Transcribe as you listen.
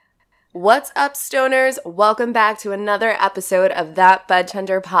What's up, stoners? Welcome back to another episode of That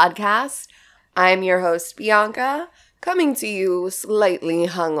Budtender podcast. I'm your host, Bianca, coming to you slightly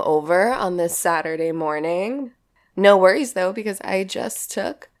hungover on this Saturday morning. No worries, though, because I just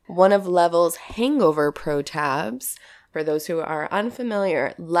took one of Level's hangover pro tabs. For those who are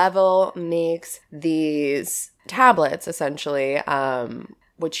unfamiliar, Level makes these tablets, essentially,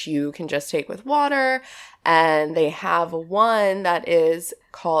 which you can just take with water, and they have one that is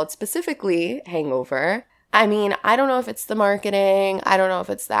called specifically Hangover. I mean, I don't know if it's the marketing, I don't know if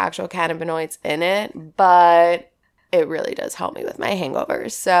it's the actual cannabinoids in it, but it really does help me with my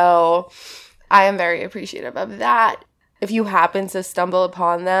hangovers. So I am very appreciative of that. If you happen to stumble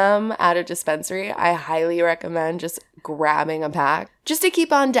upon them at a dispensary, I highly recommend just grabbing a pack just to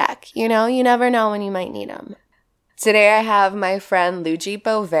keep on deck. You know, you never know when you might need them. Today I have my friend Luigi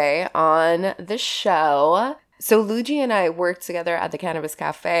Beauvais on the show. So Luigi and I worked together at the Cannabis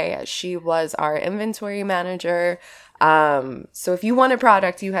Cafe. She was our inventory manager. So if you wanted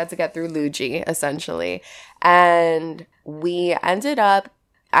product, you had to get through Luigi, essentially. And we ended up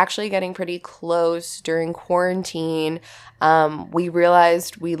actually getting pretty close during quarantine. We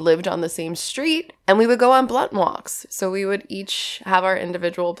realized we lived on the same street and we would go on blunt walks. So we would each have our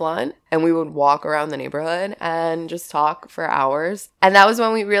individual blunt and we would walk around the neighborhood and just talk for hours. And that was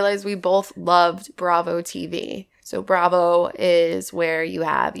when we realized we both loved Bravo TV. So Bravo is where you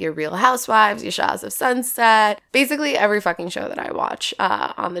have your Real Housewives, your Shahs of Sunset, basically every fucking show that I watch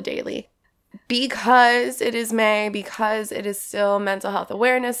on the daily. Because it is May, because it is still Mental Health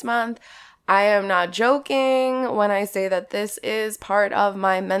Awareness Month, I am not joking when I say that this is part of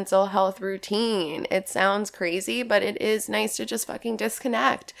my mental health routine. It sounds crazy, but it is nice to just fucking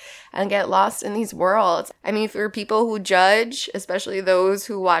disconnect and get lost in these worlds. I mean, for people who judge, especially those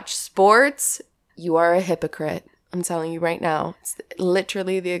who watch sports, you are a hypocrite. I'm telling you right now. It's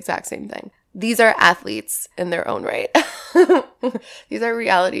literally the exact same thing. These are athletes in their own right. These are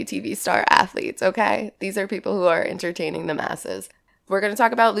reality TV star athletes, okay? These are people who are entertaining the masses. We're going to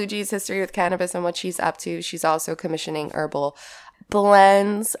talk about Luigi's history with cannabis and what she's up to. She's also commissioning herbal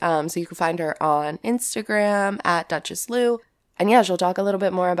blends. So you can find her on Instagram at Duchess Lou. And yeah, she'll talk a little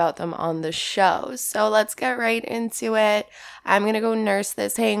bit more about them on the show. So let's get right into it. I'm going to go nurse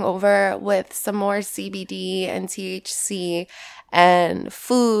this hangover with some more CBD and THC and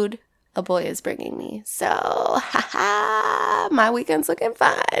food a boy is bringing me. So, my weekend's looking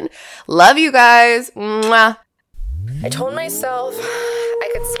fine. Love you guys. Mwah. I told myself I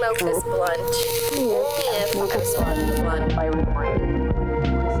could smoke this blunt if I smoked the blunt by recording.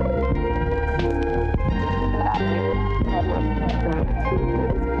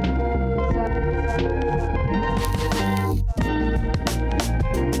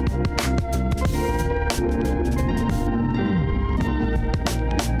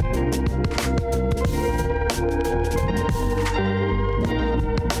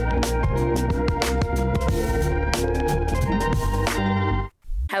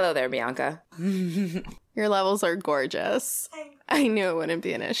 Hello there, Bianca. Your levels are gorgeous. I knew it wouldn't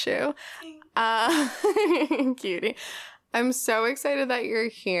be an issue. Cutie. I'm so excited that you're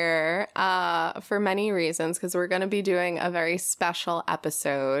here for many reasons, because we're going to be doing a very special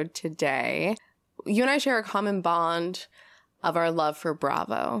episode today. You and I share a common bond of our love for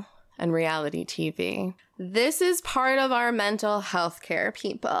Bravo and reality TV. This is part of our mental health care,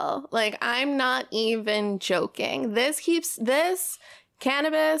 people. Like, I'm not even joking. This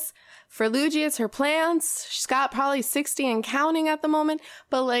cannabis, for Luigi, it's her plants. She's got probably 60 and counting at the moment,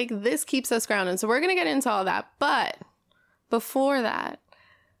 but like, this keeps us grounded. So we're going to get into all that. But before that,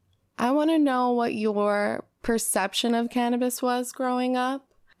 I want to know what your perception of cannabis was growing up.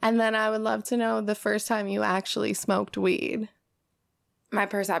 And then I would love to know the first time you actually smoked weed. My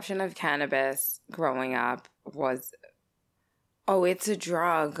perception of cannabis growing up was, oh, it's a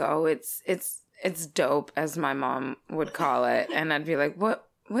drug. Oh, it's dope, as my mom would call it. And I'd be like, what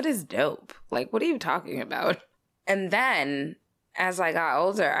is dope? Like, what are you talking about? And then as I got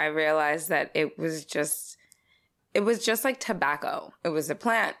older, I realized that it was just like tobacco. It was a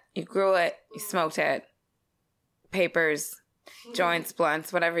plant. You grew it, you smoked it, papers, joints,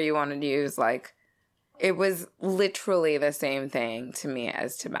 blunts, whatever you wanted to use. Like, it was literally the same thing to me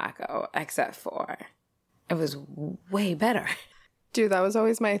as tobacco, except for it was way better. Dude, that was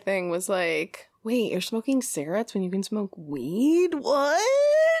always my thing, was like, wait, you're smoking cigarettes when you can smoke weed? What?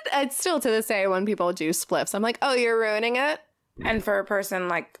 It's still to this day when people do spliffs, I'm like, oh, you're ruining it? And for a person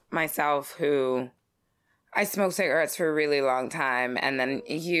like myself who I smoked cigarettes for a really long time and then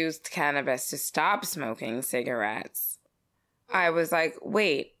used cannabis to stop smoking cigarettes, I was like,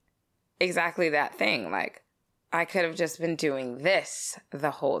 wait, exactly that thing. Like, I could have just been doing this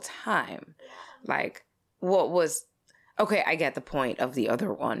the whole time. Like, what was... Okay, I get the point of the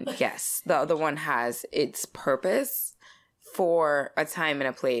other one. Yes, the other one has its purpose for a time and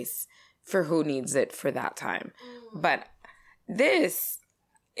a place for who needs it for that time. But this,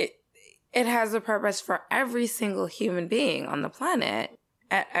 it has a purpose for every single human being on the planet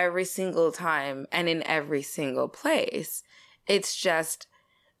at every single time and in every single place. It's just,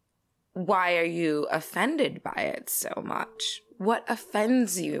 why are you offended by it so much? What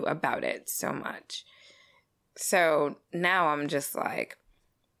offends you about it so much? So now I'm just like,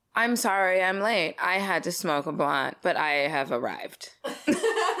 I'm sorry I'm late. I had to smoke a blunt, but I have arrived.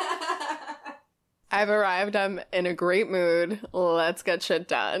 I've arrived. I'm in a great mood. Let's get shit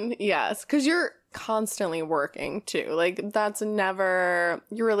done. Yes. Because you're constantly working too. Like, that's never,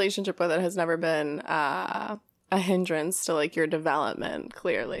 your relationship with it has never been a hindrance to like your development,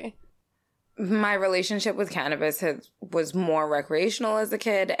 clearly. My relationship with cannabis was more recreational as a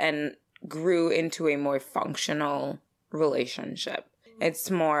kid and grew into a more functional relationship.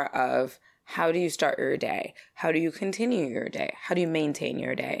 It's more of, how do you start your day? How do you continue your day? How do you maintain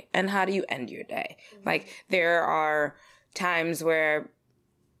your day? And how do you end your day? Like, there are times where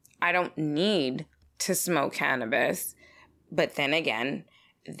I don't need to smoke cannabis, but then again,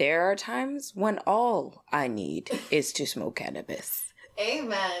 there are times when all I need is to smoke cannabis.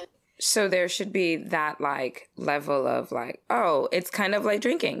 Amen. So there should be that, like, level of, like, oh, it's kind of like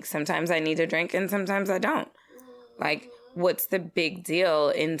drinking. Sometimes I need to drink and sometimes I don't. Like, what's the big deal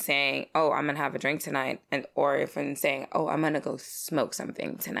in saying, oh, I'm going to have a drink tonight? Or if I'm saying, oh, I'm going to go smoke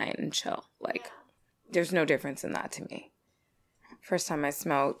something tonight and chill. Like, there's no difference in that to me. First time I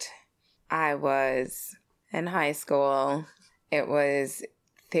smoked, I was in high school. It was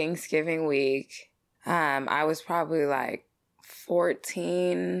Thanksgiving week. I was probably like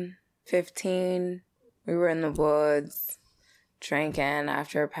 14... 15, we were in the woods drinking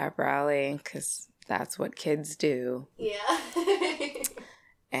after a pep rally because that's what kids do. Yeah.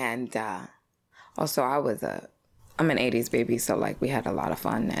 And also I'm an 80s baby, so like we had a lot of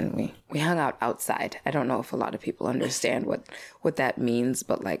fun and we hung out outside. I don't know if a lot of people understand what that means,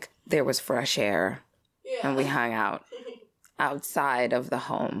 but like there was fresh air and we hung out outside of the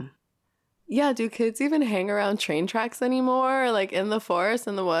home. Yeah, do kids even hang around train tracks anymore? Or like in the forest,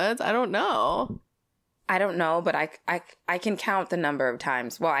 in the woods? I don't know. I don't know, but I can count the number of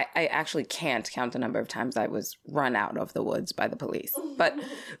times. Well, I actually can't count the number of times I was run out of the woods by the police. But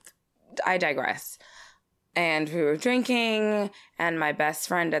I digress. And we were drinking, and my best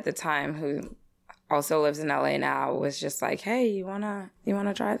friend at the time, who also lives in LA now, was just like, hey, you wanna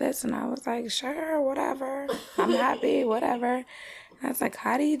try this? And I was like, sure, whatever. I'm happy, whatever. I was like,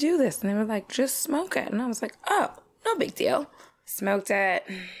 how do you do this? And they were like, just smoke it. And I was like, oh, no big deal. Smoked it.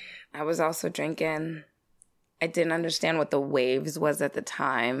 I was also drinking. I didn't understand what the waves was at the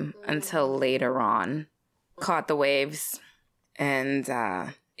time until later on. Caught the waves. And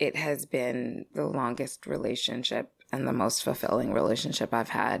it has been the longest relationship and the most fulfilling relationship I've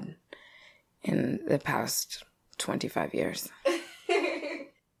had in the past 25 years.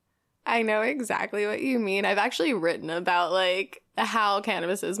 I know exactly what you mean. I've actually written about like how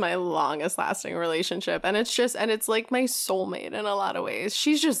cannabis is my longest lasting relationship. And it's like my soulmate in a lot of ways.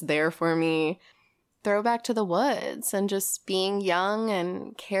 She's just there for me. Throwback to the woods and just being young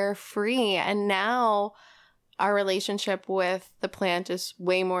and carefree. And now our relationship with the plant is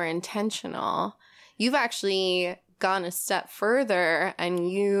way more intentional. You've actually gone a step further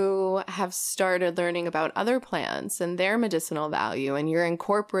and you have started learning about other plants and their medicinal value, and you're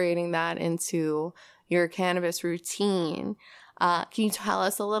incorporating that into your cannabis routine. Can you tell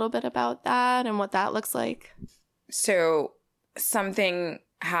us a little bit about that and what that looks like? So something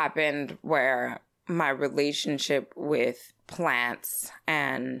happened where my relationship with plants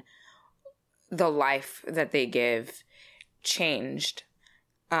and the life that they give changed.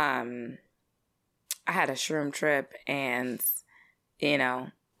 I had a shroom trip and,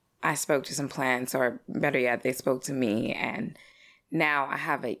 I spoke to some plants, or better yet, they spoke to me. And now I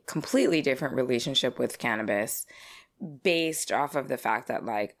have a completely different relationship with cannabis based off of the fact that,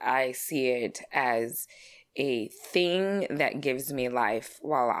 like, I see it as a thing that gives me life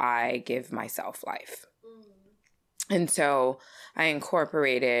while I give myself life. And so I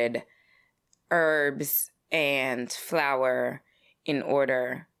incorporated herbs and flower in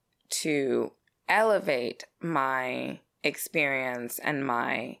order to elevate my experience and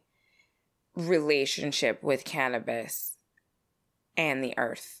my relationship with cannabis and the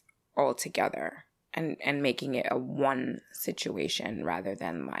earth all together, and making it a one situation rather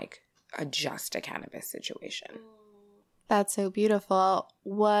than like just a cannabis situation. That's so beautiful.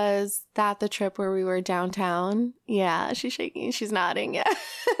 Was that the trip where we were downtown? Yeah, she's shaking. She's nodding. Yeah.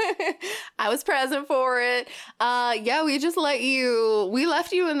 I was present for it. Yeah, we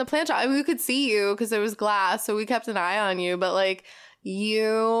left you in the plant shop. I mean, we could see you because there was glass, so we kept an eye on you. But like,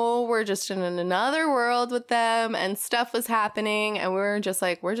 you were just in another world with them and stuff was happening. And we were just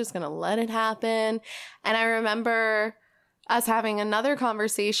like, we're just going to let it happen. And I remember us having another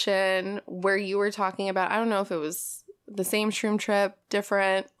conversation where you were talking about, I don't know if it was the same shroom trip,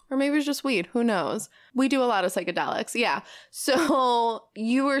 different, or maybe it's just weed. Who knows? We do a lot of psychedelics. Yeah. So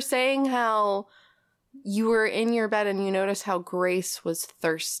you were saying how you were in your bed and you noticed how Grace was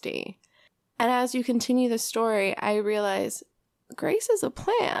thirsty. And as you continue the story, I realize Grace is a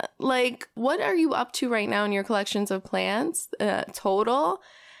plant. Like, what are you up to right now in your collections of plants total?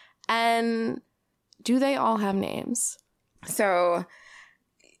 And do they all have names? So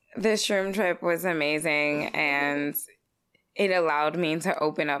this shroom trip was amazing, and it allowed me to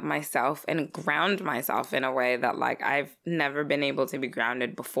open up myself and ground myself in a way that, like, I've never been able to be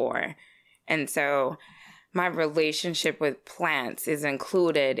grounded before. And so my relationship with plants is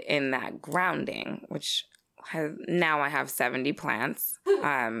included in that grounding, which now I have 70 plants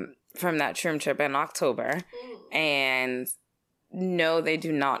from that shroom trip in October. And no, they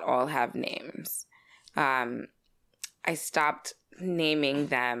do not all have names. I stopped naming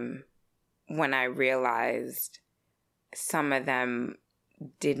them when I realized some of them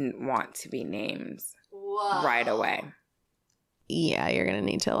didn't want to be named right away. Yeah, you're going to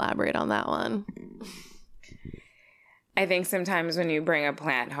need to elaborate on that one. I think sometimes when you bring a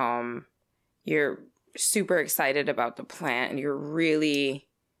plant home, you're super excited about the plant and you're really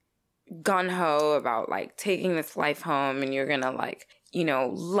gung-ho about like taking this life home, and you're going to like, you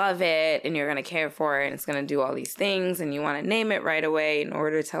know, love it, and you're going to care for it, and it's going to do all these things, and you want to name it right away in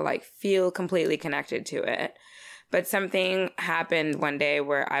order to like feel completely connected to it. But something happened one day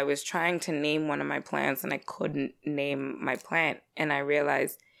where I was trying to name one of my plants and I couldn't name my plant. And I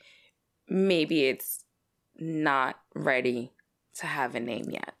realized maybe it's not ready to have a name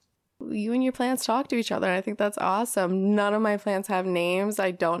yet. You and your plants talk to each other. I think that's awesome. None of my plants have names.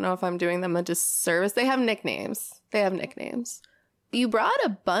 I don't know if I'm doing them a disservice. They have nicknames. You brought a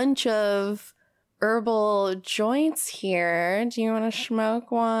bunch of herbal joints here. Do you want to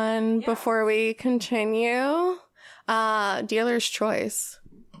smoke one before we continue? Dealer's choice.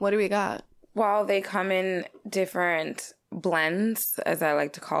 What do we got? Well, they come in different blends, as I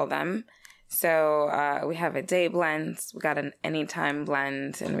like to call them. So we have a day blend, we got an anytime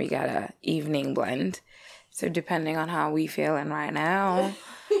blend, and we got a evening blend. So depending on how we feeling right now,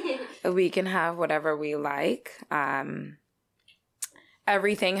 we can have whatever we like.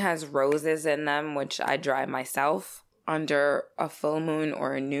 Everything has roses in them, which I dry myself under a full moon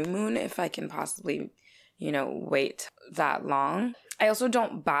or a new moon if I can possibly, you know, wait that long. I also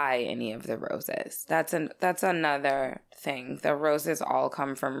don't buy any of the roses. That's another thing. The roses all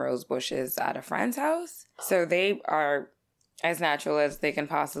come from rose bushes at a friend's house. So they are as natural as they can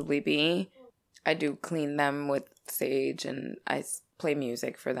possibly be. I do clean them with sage and I play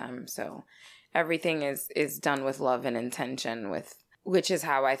music for them. So everything is done with love and intention, which is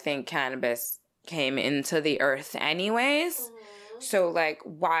how I think cannabis came into the earth anyways. Mm-hmm. So like,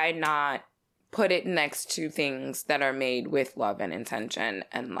 why not put it next to things that are made with love and intention,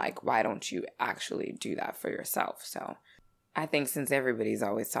 and like, why don't you actually do that for yourself? So I think since everybody's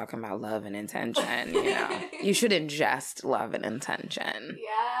always talking about love and intention, you know, you should ingest love and intention.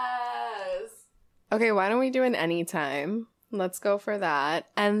 Yes. Okay, why don't we do an anytime? Let's go for that.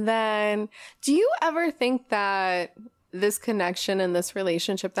 And then, do you ever think that this connection and this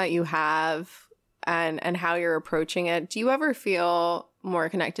relationship that you have and how you're approaching it, do you ever feel more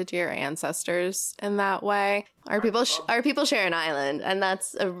connected to your ancestors in that way? Our people share an island, and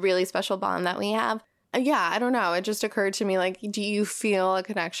that's a really special bond that we have. Yeah, I don't know. It just occurred to me, like, do you feel a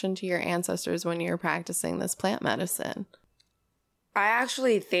connection to your ancestors when you're practicing this plant medicine? I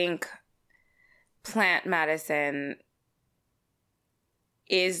actually think plant medicine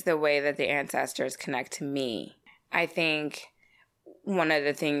is the way that the ancestors connect to me. I think one of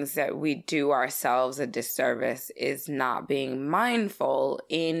the things that we do ourselves a disservice is not being mindful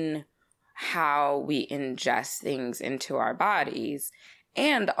in how we ingest things into our bodies,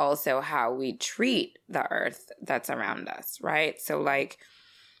 and also how we treat the earth that's around us, right? So like,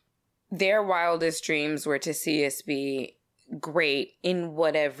 their wildest dreams were to see us be great in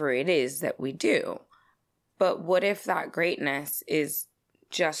whatever it is that we do. But what if that greatness is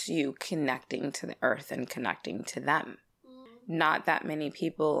just you connecting to the earth and connecting to them? Not that many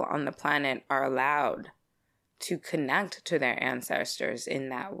people on the planet are allowed to connect to their ancestors in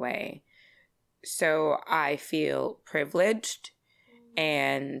that way. So I feel privileged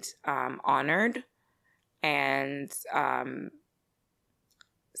and honored, and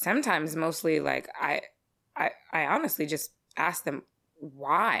sometimes mostly like I honestly just ask them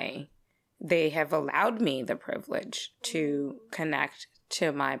why they have allowed me the privilege to connect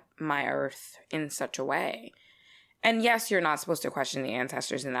to my earth in such a way. And yes, you're not supposed to question the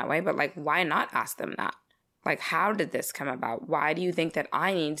ancestors in that way, but like, why not ask them that? Like, how did this come about? Why do you think that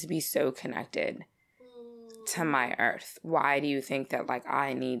I need to be so connected to my earth? Why do you think that like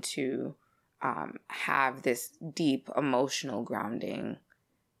I need to have this deep emotional grounding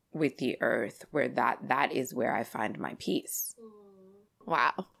with the earth, where that is where I find my peace?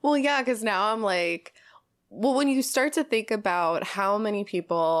 Wow. Well, yeah, because now I'm like, well, when you start to think about how many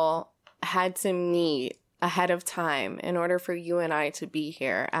people had to meet ahead of time in order for you and I to be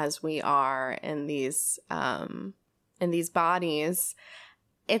here as we are in these bodies,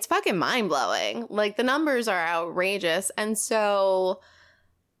 it's fucking mind-blowing. Like, the numbers are outrageous. And so,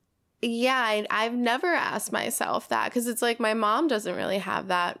 yeah, I've never asked myself that, because it's like my mom doesn't really have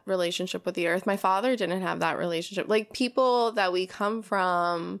that relationship with the earth. My father didn't have that relationship. Like, people that we come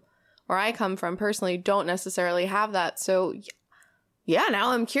from, or I come from personally, don't necessarily have that. So, yeah,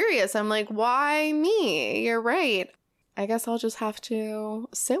 now I'm curious. I'm like, why me? You're right. I guess I'll just have to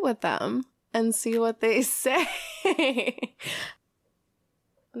sit with them and see what they say.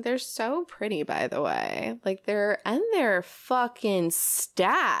 They're so pretty, by the way. Like, they're fucking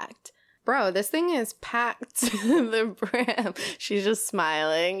stacked. Bro, this thing is packed to the brim. She's just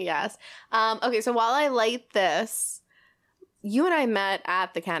smiling. Yes. Okay, so while I light this, you and I met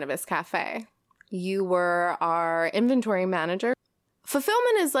at the Cannabis Cafe. You were our inventory manager.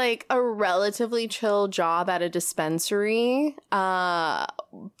 Fulfillment is like a relatively chill job at a dispensary. The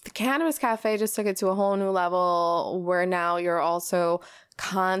Cannabis Cafe just took it to a whole new level, where now you're also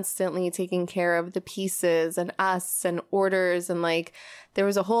constantly taking care of the pieces and us and orders, and like there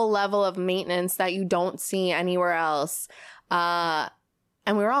was a whole level of maintenance that you don't see anywhere else. And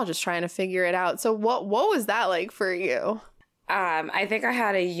we were all just trying to figure it out. So what was that like for you? I think I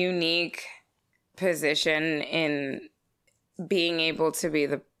had a unique position in being able to be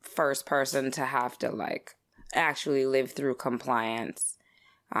the first person to have to like actually live through compliance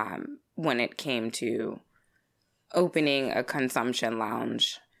when it came to opening a consumption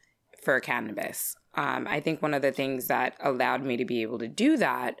lounge for cannabis. I think one of the things that allowed me to be able to do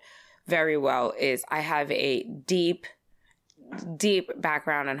that very well is I have a deep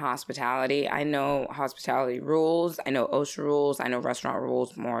background in hospitality. I know hospitality rules. I know OSHA rules. I know restaurant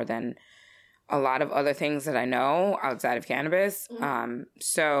rules more than a lot of other things that I know outside of cannabis.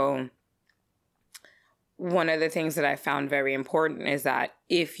 So one of the things that I found very important is that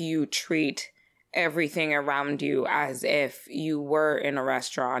if you treat everything around you as if you were in a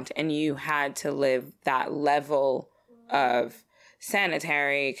restaurant and you had to live that level of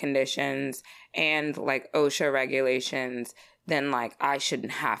sanitary conditions and like OSHA regulations, then like I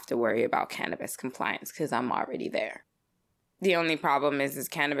shouldn't have to worry about cannabis compliance because I'm already there. The only problem is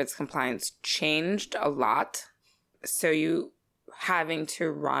cannabis compliance changed a lot. So you having to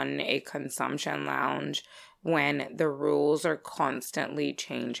run a consumption lounge when the rules are constantly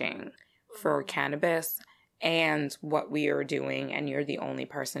changing for cannabis and what we are doing, and you're the only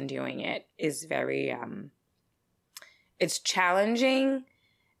person doing it, is very, it's challenging.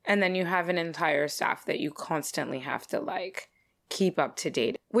 And then you have an entire staff that you constantly have to like keep up to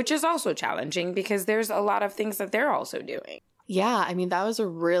date, which is also challenging because there's a lot of things that they're also doing. Yeah, I mean, that was a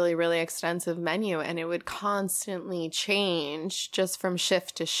really, really extensive menu, and it would constantly change just from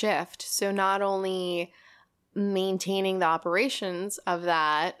shift to shift. So not only maintaining the operations of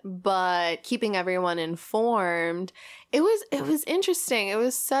that, but keeping everyone informed. It was interesting. It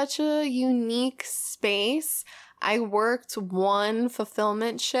was such a unique space. I worked one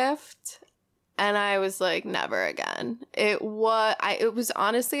fulfillment shift and I was like, never again. It was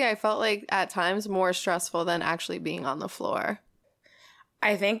honestly, I felt like at times more stressful than actually being on the floor.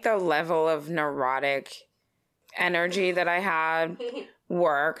 I think the level of neurotic energy that I had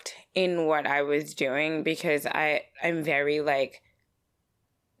worked in what I was doing because I'm very like,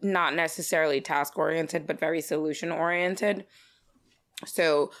 not necessarily task oriented, but very solution oriented.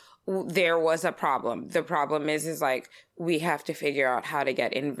 So there was a problem. The problem is like, we have to figure out how to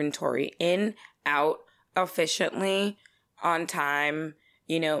get inventory in, out efficiently, on time,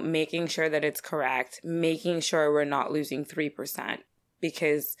 making sure that it's correct, making sure we're not losing 3%,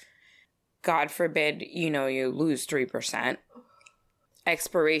 because God forbid, you lose 3%.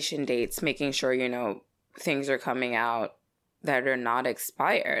 Expiration dates, making sure, things are coming out that are not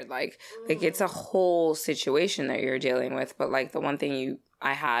expired. Like it's a whole situation that you're dealing with. But like the one thing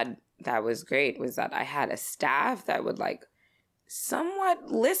I had that was great was that I had a staff that would like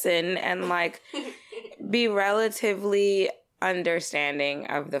somewhat listen and like be relatively understanding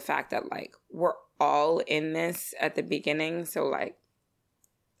of the fact that like we're all in this at the beginning. So like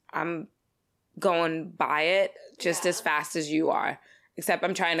I'm going by it just as fast as you are, except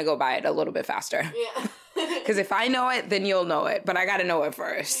I'm trying to go by it a little bit faster. Yeah. Because if I know it, then you'll know it, but I got to know it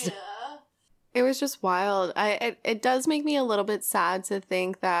first. Yeah. It was just wild. It does make me a little bit sad to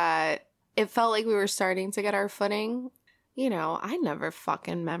think that it felt like we were starting to get our footing. You know, I never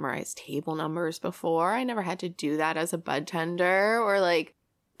fucking memorized table numbers before. I never had to do that as a bud tender or like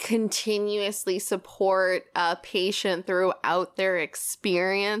continuously support a patient throughout their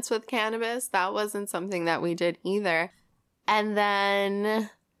experience with cannabis. That wasn't something that we did either. And then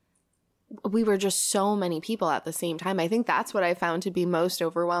we were just so many people at the same time. I think that's what I found to be most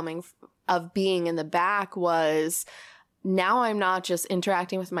overwhelming of being in the back was now I'm not just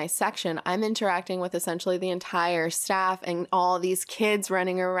interacting with my section. I'm interacting with essentially the entire staff and all these kids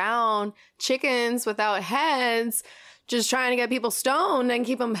running around, chickens without heads, just trying to get people stoned and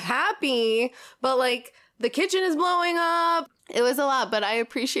keep them happy. But like the kitchen is blowing up. It was a lot, but I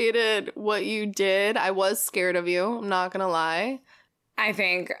appreciated what you did. I was scared of you. I'm not going to lie. I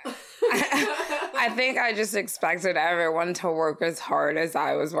think I just expected everyone to work as hard as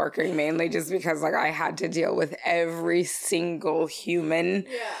I was working, mainly just because like I had to deal with every single human.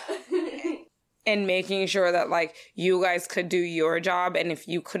 Yeah. And making sure that like you guys could do your job, and if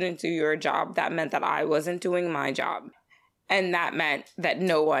you couldn't do your job, that meant that I wasn't doing my job. And that meant that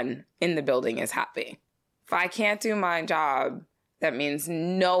no one in the building is happy. If I can't do my job, that means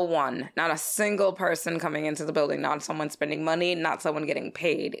no one, not a single person coming into the building, not someone spending money, not someone getting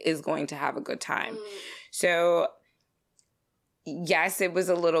paid, is going to have a good time. So, yes, it was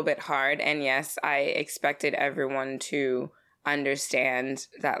a little bit hard. And yes, I expected everyone to understand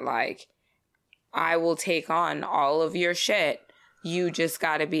that, like, I will take on all of your shit. You just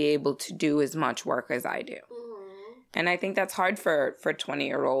got to be able to do as much work as I do. And I think that's hard for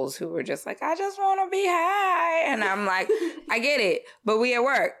 20-year-olds who were just like, I just want to be high. And I'm like, I get it, but we at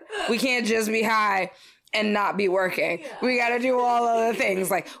work. We can't just be high and not be working. Yeah. We got to do all other things.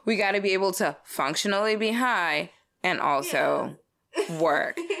 Like, we got to be able to functionally be high and also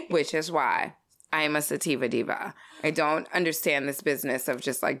work, which is why I am a sativa diva. I don't understand this business of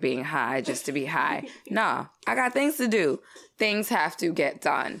just like being high just to be high. No, I got things to do. Things have to get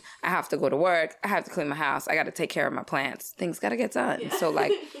done. I have to go to work. I have to clean my house. I got to take care of my plants. Things got to get done. Yeah. So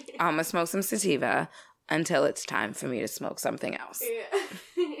like, I'm going to smoke some sativa until it's time for me to smoke something else.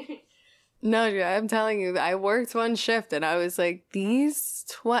 Yeah. No, I'm telling you, I worked one shift and I was like,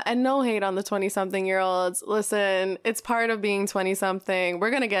 and no hate on the 20-something-year-olds. Listen, it's part of being 20-something. We're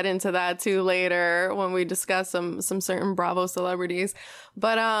going to get into that too later when we discuss some certain Bravo celebrities.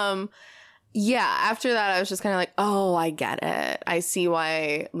 But, yeah, after that, I was just kind of like, oh, I get it. I see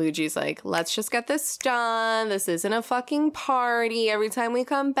why Luigi's like, let's just get this done. This isn't a fucking party. Every time we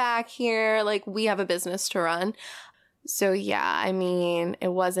come back here, like, we have a business to run. So yeah, I mean, it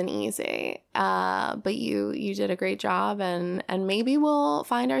wasn't easy, but you did a great job, and maybe we'll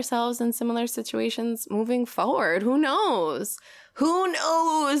find ourselves in similar situations moving forward. Who knows? Who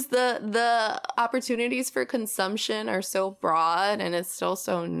knows? The opportunities for consumption are so broad, and it's still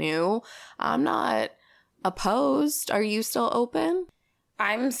so new. I'm not opposed. Are you still open?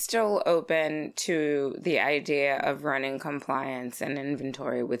 I'm still open to the idea of running compliance and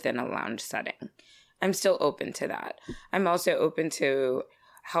inventory within a lounge setting. I'm still open to that. I'm also open to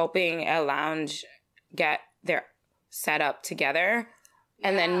helping a lounge get their setup together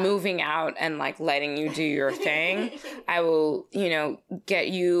and then moving out and like letting you do your thing. I will, get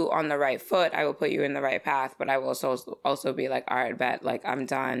you on the right foot. I will put you in the right path, but I will also be like, all right, bet, like I'm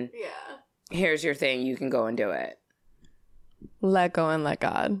done. Yeah. Here's your thing. You can go and do it. Let go and let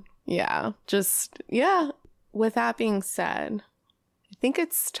God. Yeah. With that being said, I think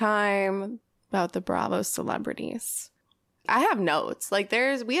it's time about the Bravo celebrities. I have notes. Like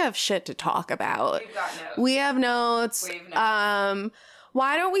we have shit to talk about. We've got notes. We have notes.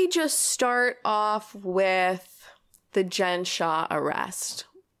 Why don't we just start off with the Jen Shah arrest?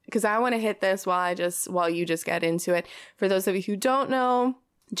 Because I want to hit this while you just get into it. For those of you who don't know,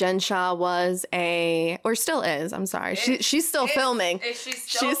 Jen Shah was or still is. I'm sorry. She's still filming. Is she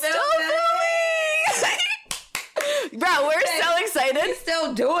still She's still filming. Bro, we're so excited. We're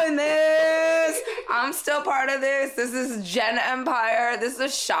still doing this. I'm still part of this. This is Jen Empire. This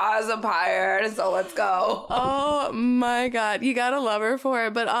is Shah's Empire. So let's go. Oh my God. You gotta love her for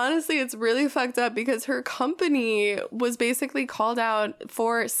it. But honestly, it's really fucked up because her company was basically called out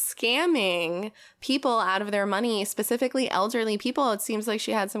for scamming people out of their money, specifically elderly people. It seems like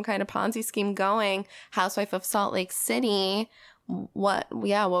she had some kind of Ponzi scheme going. Housewife of Salt Lake City. What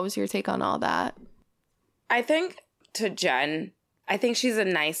was your take on all that? I think to Jen, I think she's a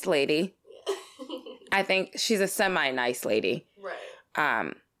nice lady. I think she's a semi-nice lady.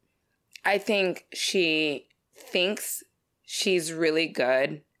 Right. I think she thinks she's really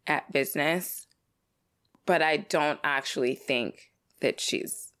good at business, but I don't actually think that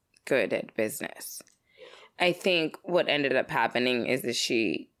she's good at business. I think what ended up happening is that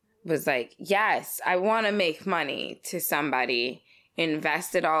she was like, yes, I want to make money to somebody,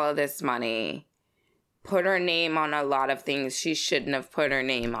 invested all of this money, put her name on a lot of things she shouldn't have put her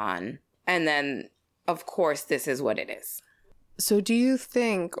name on. And then, of course, this is what it is. So do you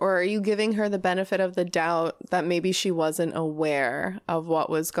think, or are you giving her the benefit of the doubt that maybe she wasn't aware of what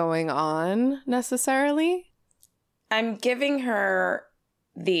was going on necessarily? I'm giving her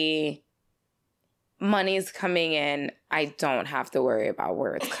the money's coming in. I don't have to worry about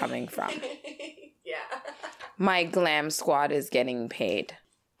where it's coming from. Yeah. My glam squad is getting paid.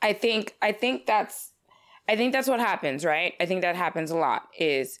 I think that's what happens, right? I think that happens a lot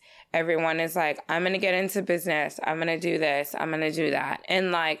is everyone is like, I'm going to get into business. I'm going to do this. I'm going to do that.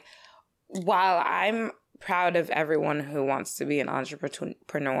 And like, while I'm proud of everyone who wants to be an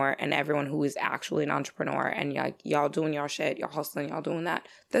entrepreneur and everyone who is actually an entrepreneur and y'all doing y'all shit, y'all hustling, y'all doing that,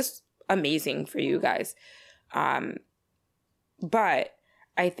 that's amazing for you guys. But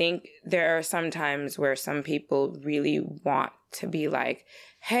I think there are some times where some people really want to be like,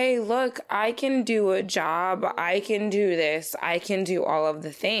 hey, look, I can do a job. I can do this. I can do all of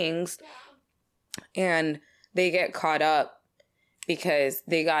the things. And they get caught up because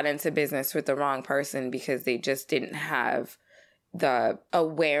they got into business with the wrong person because they just didn't have the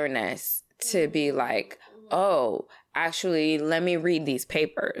awareness to be like, oh, actually, let me read these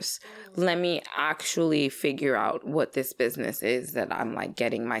papers. Let me actually figure out what this business is that I'm like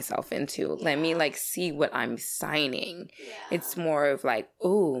getting myself into. Let me like see what I'm signing. It's more of like,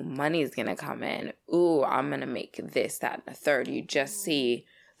 ooh, money's gonna come in. Ooh, I'm gonna make this, that, and the third. You just see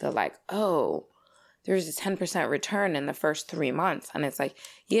the like, oh, there's a 10% return in the first 3 months. And it's like,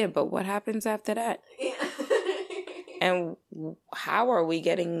 yeah, but what happens after that? And how are we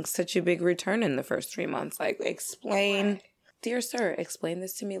getting such a big return in the first 3 months? Like, explain. Dear sir, explain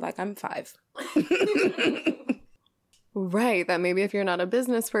this to me like I'm 5. Right. That maybe if you're not a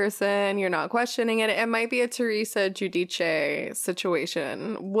business person, you're not questioning it. It might be a Teresa Giudice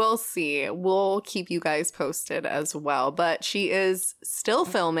situation. We'll see. We'll keep you guys posted as well. But she is still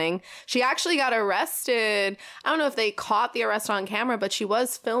filming. She actually got arrested. I don't know if they caught the arrest on camera, but she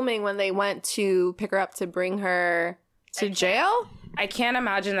was filming when they went to pick her up to bring her to jail. I can't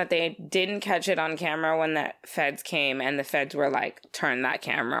imagine that they didn't catch it on camera when the feds came and the feds were like, turn that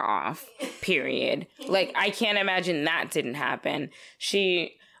camera off, period. Like, I can't imagine that didn't happen.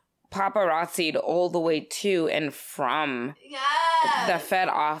 She paparazzi'd all the way to and from the Fed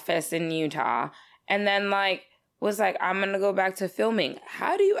office in Utah. And then like, was like, I'm going to go back to filming.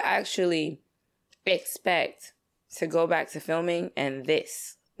 How do you actually expect to go back to filming and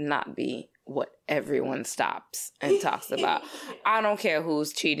this not be what everyone stops and talks about? I don't care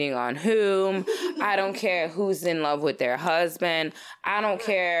who's cheating on whom. I don't care who's in love with their husband. I don't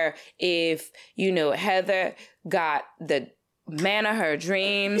care if, Heather got the man of her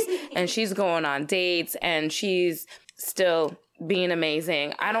dreams and she's going on dates and she's still being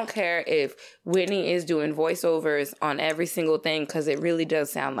amazing. I don't care if Whitney is doing voiceovers on every single thing, because it really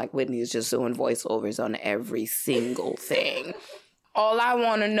does sound like Whitney is just doing voiceovers on every single thing. All I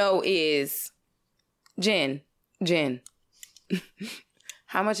want to know is, Jen,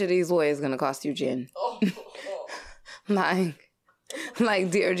 how much are these lawyers going to cost you, Jen? like,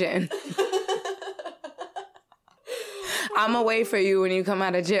 dear Jen, I'm away for you when you come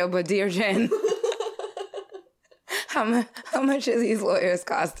out of jail, but dear Jen, how much are these lawyers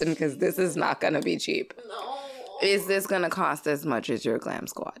costing? Because this is not going to be cheap. No. Is this going to cost as much as your glam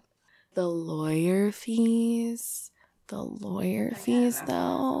squad? The lawyer fees.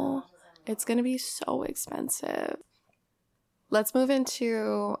 Though, it's going to be so expensive. Let's move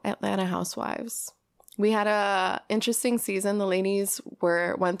into Atlanta Housewives. We had a interesting season. The ladies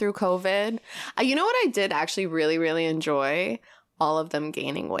went through COVID. You know what I did actually really, really enjoy? All of them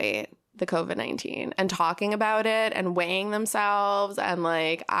gaining weight, the COVID-19, and talking about it and weighing themselves. And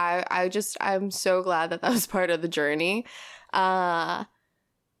like, I'm so glad that was part of the journey. Bolo.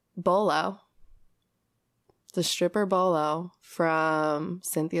 the stripper Bolo from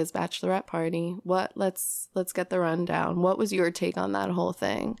Cynthia's bachelorette party. Let's get the rundown. What was your take on that whole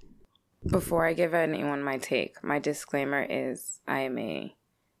thing? Before I give anyone my take, my disclaimer is I am a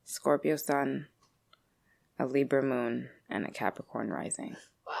Scorpio sun, a Libra moon, and a Capricorn rising.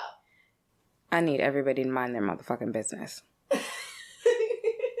 Wow. I need everybody to mind their motherfucking business.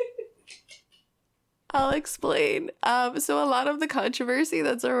 I'll explain. So a lot of the controversy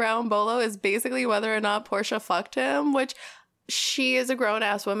that's around Bolo is basically whether or not Portia fucked him, which she is a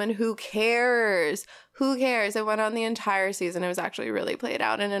grown-ass woman. Who cares? Who cares? It went on the entire season. It was actually really played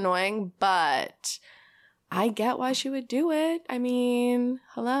out and annoying, but I get why she would do it. I mean,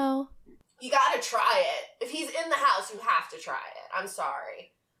 hello. You gotta try it. If he's in the house, you have to try it. I'm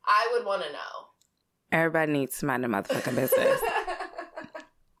sorry. I would want to know. Everybody needs to mind their motherfucking business.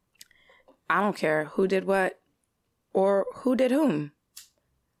 I don't care who did what or who did whom.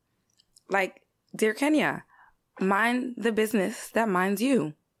 Like, dear Kenya, mind the business that minds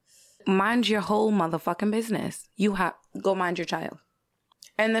you. Mind your whole motherfucking business. Go mind your child.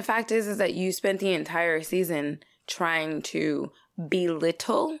 And the fact is that you spent the entire season trying to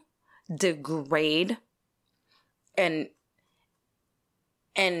belittle, degrade, and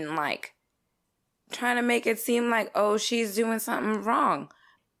like trying to make it seem like, oh, she's doing something wrong.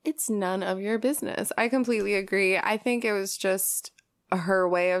 It's none of your business. I completely agree. I think it was just her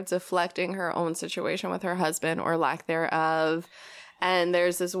way of deflecting her own situation with her husband or lack thereof. And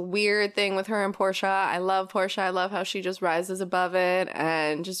there's this weird thing with her and Portia. I love Portia. I love how she just rises above it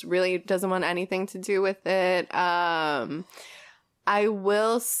and just really doesn't want anything to do with it. I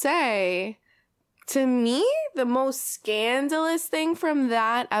will say, to me, the most scandalous thing from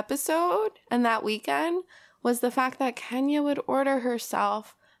that episode and that weekend was the fact that Kenya would order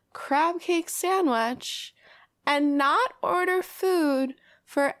herself crab cake sandwich and not order food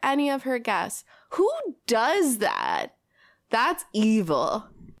for any of her guests. Who does that? That's evil.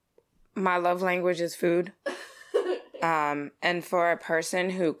 My love language is food. And for a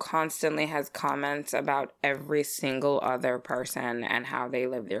person who constantly has comments about every single other person and how they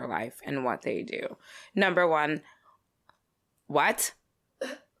live their life and what they do. Number one, what?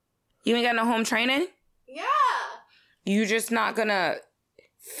 You ain't got no home training? Yeah. You just not gonna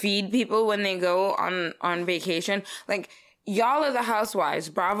feed people when they go on vacation? Like, y'all are the housewives.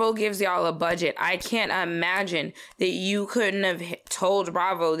 Bravo gives y'all a budget. I can't imagine that you couldn't have told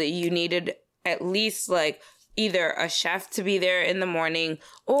Bravo that you needed at least, like, either a chef to be there in the morning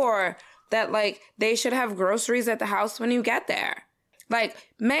or that, like, they should have groceries at the house when you get there. Like,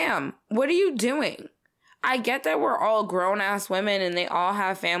 ma'am, what are you doing? I get that we're all grown-ass women and they all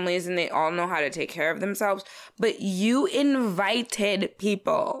have families and they all know how to take care of themselves, but you invited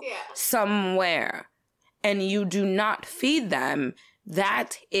people somewhere and you do not feed them.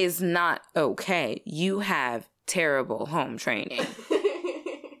 That is not okay. You have terrible home training.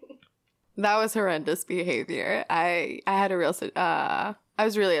 That was horrendous behavior. I had a real, I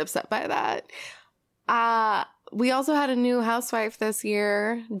was really upset by that. We also had a new housewife this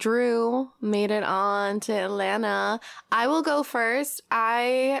year. Drew made it on to Atlanta. I will go first.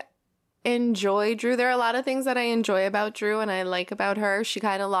 I enjoy Drew. There are a lot of things that I enjoy about Drew and I like about her. She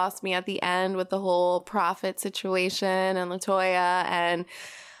kind of lost me at the end with the whole Prophet situation and LaToya, and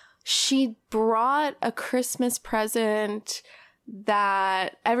she brought a Christmas present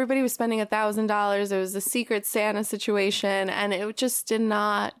that everybody was spending $1,000. It was a Secret Santa situation and it just did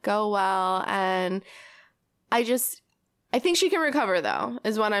not go well. And I think she can recover though,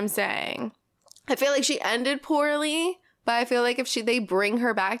 is what I'm saying. I feel like she ended poorly, but I feel like if they bring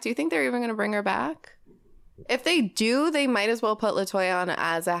her back, do you think they're even going to bring her back? If they do, they might as well put LaToya on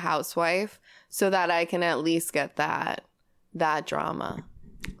as a housewife so that I can at least get that drama.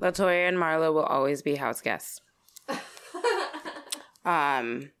 LaToya and Marlo will always be house guests.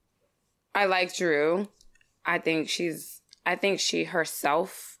 I like Drew. I think she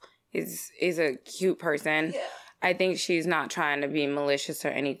herself is a cute person. Yeah. I think she's not trying to be malicious or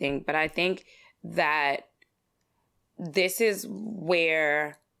anything, but I think that this is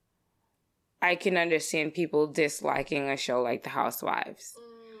where I can understand people disliking a show like The Housewives.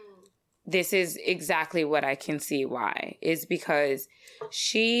 This is exactly what I can see why. Is because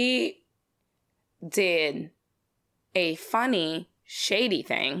she did a funny, shady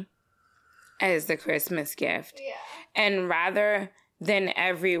thing as the Christmas gift. Yeah. And rather than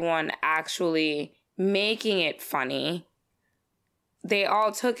everyone actually making it funny, they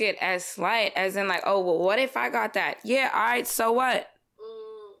all took it as slight, as in like, oh, well, what if I got that? Yeah, all right, so what?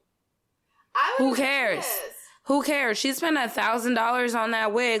 Who cares? Who cares? She spent $1,000 on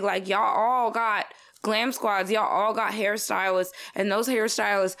that wig. Like, y'all all got glam squads, y'all all got hairstylists, and those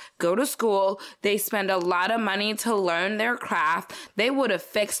hairstylists go to school. They spend a lot of money to learn their craft. They would have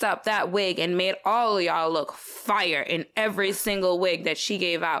fixed up that wig and made all of y'all look fire in every single wig that she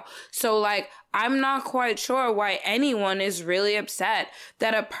gave out. So, like, I'm not quite sure why anyone is really upset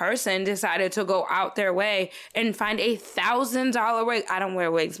that a person decided to go out their way and find $1,000 wig. I don't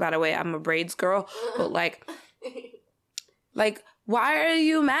wear wigs, by the way. I'm a braids girl. But, like, why are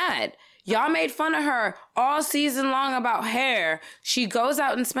you mad? Y'all made fun of her all season long about hair. She goes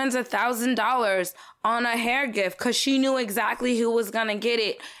out and spends $1,000 on a hair gift because she knew exactly who was going to get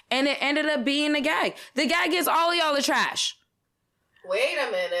it. And it ended up being a gag. The gag is all of y'all the trash. Wait a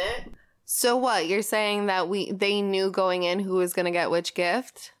minute. So what? You're saying that they knew going in who was going to get which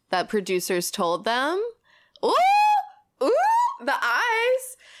gift? That producers told them? Ooh! Ooh! The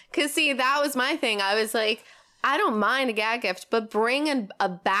eyes! Because, see, that was my thing. I was like, I don't mind a gag gift, but bring a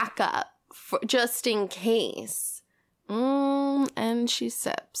backup just in case. And she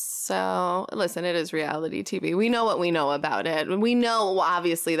sips. So, listen, it is reality TV. We know what we know about it. We know,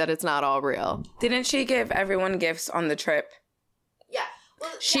 obviously, that it's not all real. Didn't she give everyone gifts on the trip? Yeah. Well,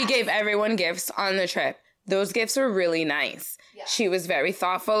 She gave everyone gifts on the trip. Those gifts were really nice. Yeah. She was very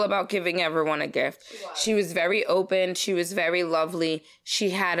thoughtful about giving everyone a gift. She was very open. She was very lovely. She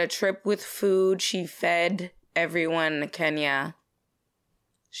had a trip with food. She fed everyone in Kenya.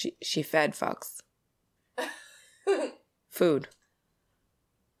 She fed fucks. Food.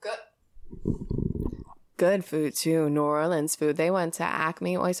 Good food, too. New Orleans food. They went to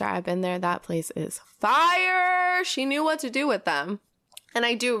Acme Oyster. I've been there. That place is fire. She knew what to do with them. And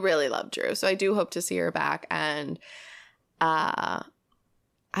I do really love Drew. So I do hope to see her back. And I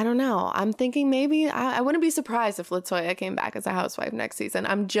don't know. I'm thinking maybe I wouldn't be surprised if LaToya came back as a housewife next season.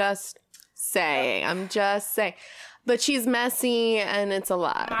 I'm just saying. But she's messy and it's a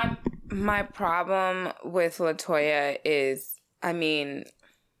lot. My problem with LaToya is, I mean,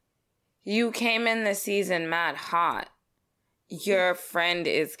 you came in this season mad hot. Your friend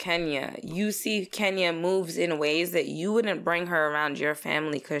is Kenya. You see Kenya moves in ways that you wouldn't bring her around your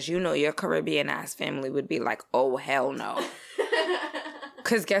family because you know your Caribbean-ass family would be like, oh, hell no.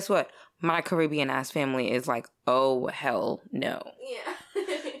 Because guess what? My Caribbean-ass family is like, oh, hell no. Yeah.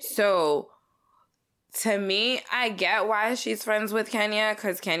 So, to me, I get why she's friends with Kenya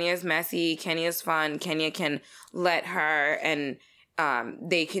because Kenya's messy, Kenya's fun, Kenya can let her and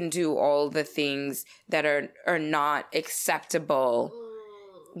they can do all the things that are not acceptable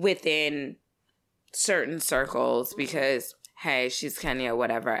within certain circles because, hey, she's Kenya,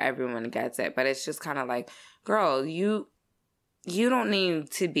 whatever, everyone gets it. But it's just kind of like, girl, you don't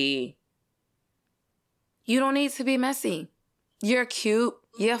need to be messy. You're cute.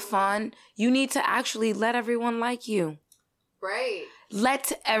 You're fun. You need to actually let everyone like you. Right.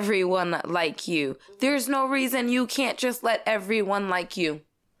 Let everyone like you. There's no reason you can't just let everyone like you.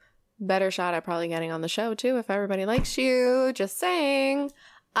 Better shot at probably getting on the show, too, if everybody likes you. Just saying.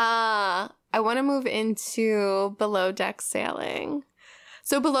 I want to move into Below Deck Sailing.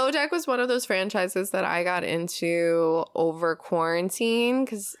 So Below Deck was one of those franchises that I got into over quarantine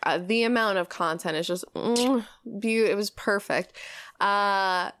because the amount of content is just it was perfect.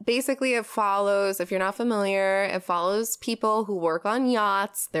 Basically it follows, if you're not familiar, it follows people who work on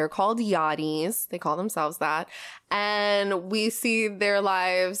yachts. They're called yachties. They call themselves that. And we see their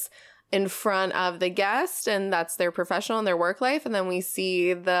lives in front of the guest, and that's their professional and their work life. And then we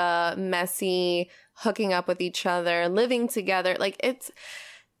see the messy hooking up with each other, living together. Like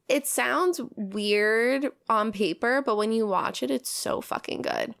it sounds weird on paper, but when you watch it, it's so fucking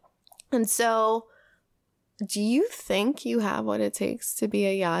good. And so, do you think you have what it takes to be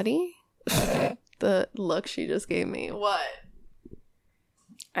a yachty? The look she just gave me. What?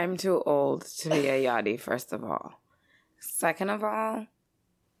 I'm too old to be a yachty, first of all. Second of all,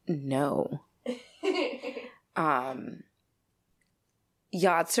 no.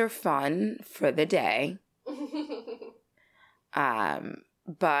 Yachts are fun for the day.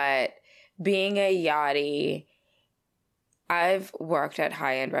 But being a yachty, I've worked at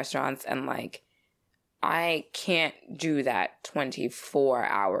high-end restaurants and like I can't do that 24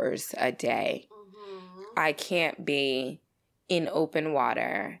 hours a day. Mm-hmm. I can't be in open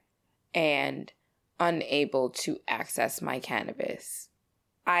water and unable to access my cannabis.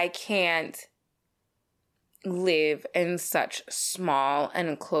 I can't live in such small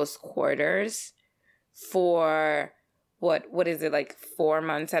and close quarters for what is it, like 4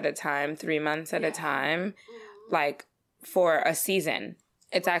 months at a time, 3 months at a time, like for a season.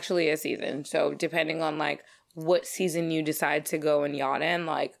 It's actually a season. So depending on like what season you decide to go and yacht in,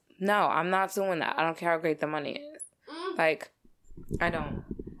 like, no, I'm not doing that. I don't care how great the money is. Like, I don't.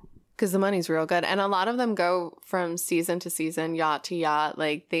 because the money's real good. And a lot of them go from season to season, yacht to yacht.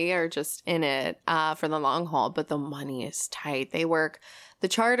 Like, they are just in it for the long haul, but the money is tight. They work, the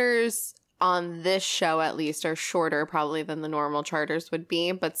charters on this show at least are shorter probably than the normal charters would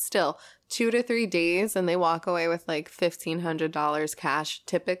be, but still 2 to 3 days, and they walk away with like $1,500 cash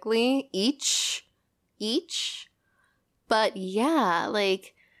typically each. But yeah,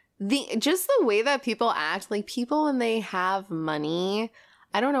 like just the way that people act, like people when they have money,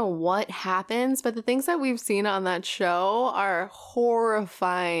 I don't know what happens, but the things that we've seen on that show are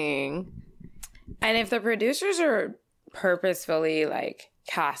horrifying. And if the producers are purposefully like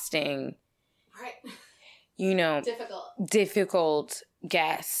casting, right, you know, difficult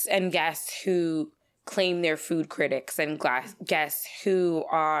guests and guests who claim they're food critics and guests who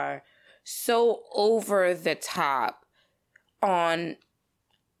are so over the top on,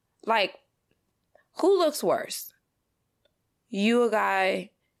 like, who looks worse? You a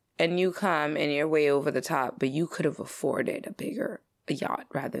guy and you come and you're way over the top, but you could have afforded a bigger yacht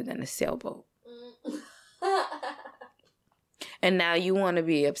rather than a sailboat. And now you want to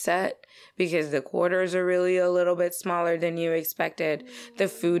be upset because the quarters are really a little bit smaller than you expected. The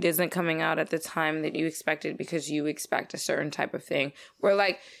food isn't coming out at the time that you expected because you expect a certain type of thing. We're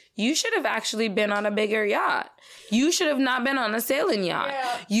like, you should have actually been on a bigger yacht. You should have not been on a sailing yacht.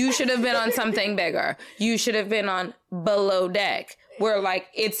 Yeah. You should have been on something bigger. You should have been on below deck, where like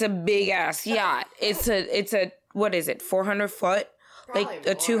it's a big ass yacht. It's a what is it? 400 foot? Probably like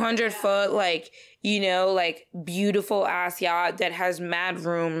a 200 foot, like, you know, like beautiful ass yacht that has mad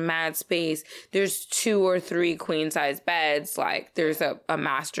room, mad space. There's 2 or 3 queen size beds. Like there's a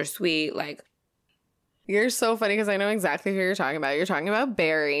master suite. Like, you're so funny because I know exactly who you're talking about. You're talking about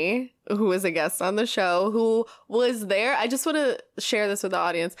Barry, who was a guest on the show, who was there. I just want to share this with the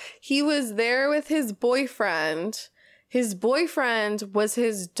audience. He was there with his boyfriend. His boyfriend was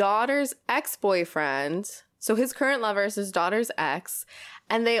his daughter's ex-boyfriend. So his current lover is his daughter's ex.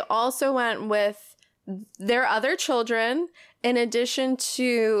 And they also went with their other children, in addition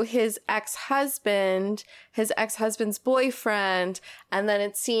to his ex-husband, his ex-husband's boyfriend, and then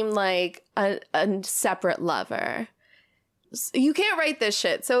it seemed like a separate lover. You can't write this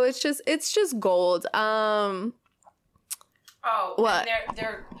shit, so it's just gold. What?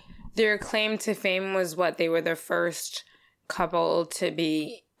 Their claim to fame was what? They were the first couple to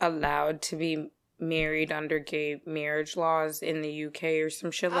be allowed to be married under gay marriage laws in the UK or some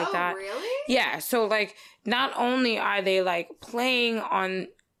shit like that. Really? Yeah. So like, not only are they like playing on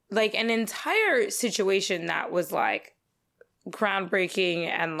like an entire situation that was like groundbreaking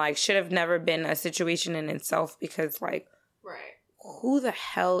and like should have never been a situation in itself, because like, right, who the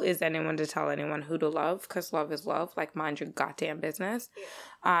hell is anyone to tell anyone who to love? Because love is love. Like, mind your goddamn business.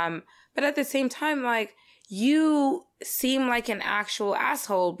 Yeah. But at the same time, like, you seem like an actual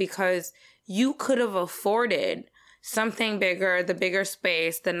asshole because you could have afforded something bigger, the bigger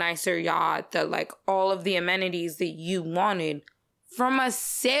space, the nicer yacht, the like all of the amenities that you wanted from a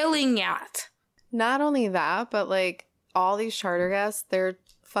sailing yacht. Not only that, but like all these charter guests, their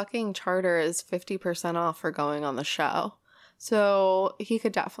fucking charter is 50% off for going on the show. So he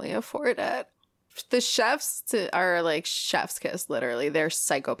could definitely afford it. The chefs are like chef's kiss, literally. They're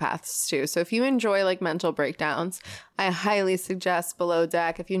psychopaths too. So if you enjoy like mental breakdowns, I highly suggest Below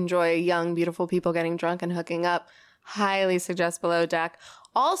Deck. If you enjoy young, beautiful people getting drunk and hooking up, highly suggest Below Deck.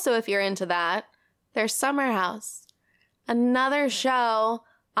 Also, if you're into that, there's Summer House, another show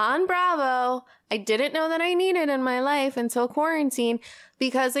on Bravo I didn't know that I needed in my life until quarantine,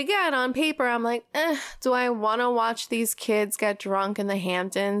 because again, on paper, I'm like, do I want to watch these kids get drunk in the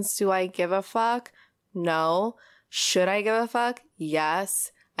Hamptons? Do I give a fuck? No. Should I give a fuck?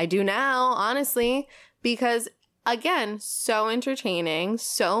 Yes. I do now, honestly, because again, so entertaining,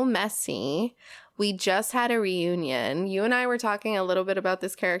 so messy. We just had a reunion. You and I were talking a little bit about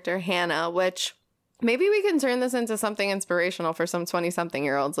this character, Hannah, which maybe we can turn this into something inspirational for some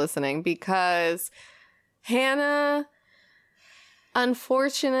 20-something-year-olds listening, because Hannah,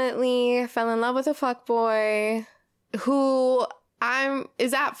 unfortunately, fell in love with a fuckboy who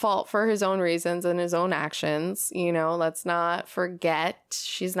is at fault for his own reasons and his own actions. You know, let's not forget,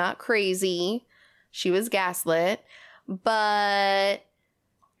 she's not crazy. She was gaslit. But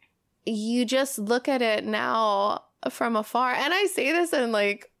you just look at it now from afar. And I say this in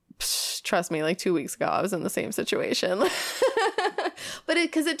like, trust me, like 2 weeks ago, I was in the same situation. But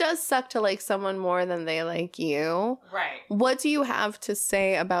because it does suck to like someone more than they like you. Right. What do you have to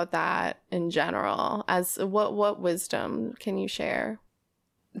say about that in general? As what wisdom can you share?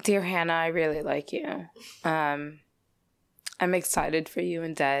 Dear Hannah, I really like you. I'm excited for you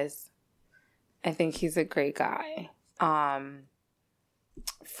and Des. I think he's a great guy.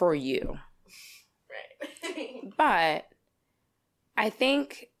 for you. Right. But I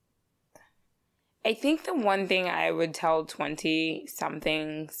think the one thing I would tell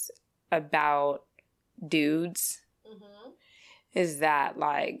 20-somethings about dudes is that,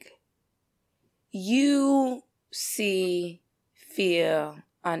 like, you see, feel,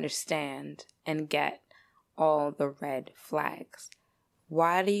 understand, and get all the red flags.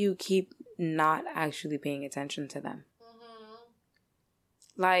 Why do you keep not actually paying attention to them?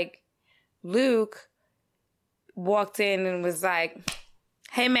 Like, Luke walked in and was like,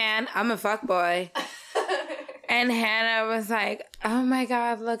 hey man, I'm a fuckboy. And Hannah was like, oh my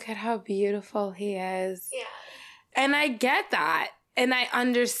God, look at how beautiful he is. Yeah. And I get that. And I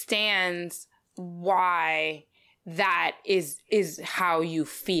understand why that is how you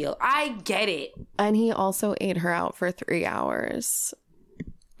feel. I get it. And he also ate her out for 3 hours.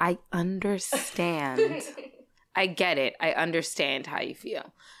 I understand. I get it. I understand how you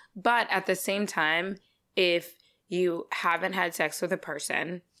feel. But at the same time, if you haven't had sex with a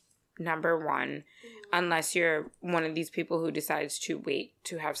person, number one, unless you're one of these people who decides to wait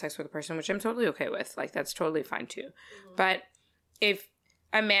to have sex with a person, which I'm totally okay with. Like, that's totally fine too. But if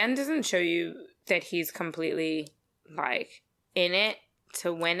a man doesn't show you that he's completely, like, in it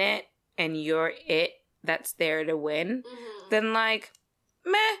to win it, and you're it that's there to win, then, like,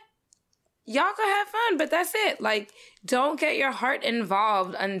 meh. Y'all can have fun, but that's it. Like, don't get your heart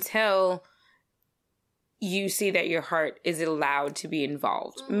involved until you see that your heart is allowed to be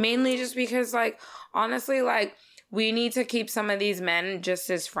involved. Mainly just because, like, honestly, like, we need to keep some of these men just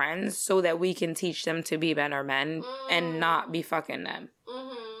as friends so that we can teach them to be better men and not be fucking them.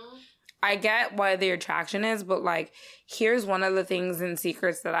 I get why the attraction is, but, like, here's one of the things and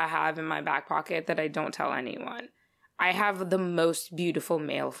secrets that I have in my back pocket that I don't tell anyone. I have the most beautiful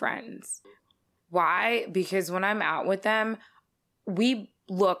male friends. Why? Because when I'm out with them, we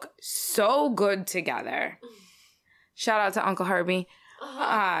look so good together. Shout out to Uncle Herbie.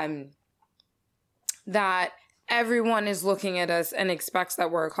 That everyone is looking at us and expects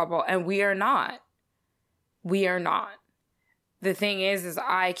that we're a couple, and we are not. We are not. The thing is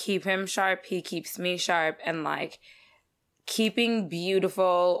I keep him sharp, he keeps me sharp, and, like, keeping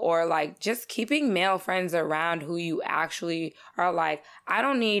beautiful or, like, just keeping male friends around who you actually are like, I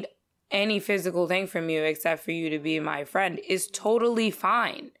don't need any physical thing from you except for you to be my friend is totally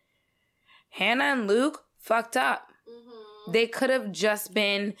fine. Hannah and Luke fucked up. They could have just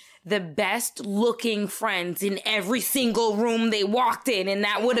been the best looking friends in every single room they walked in, and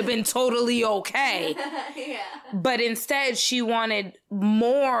that would have been totally okay. Yeah. But instead, she wanted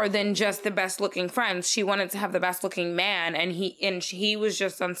more than just the best looking friends. She wanted to have the best looking man, and he was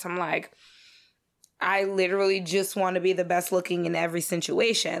just on some, like, I literally just want to be the best looking in every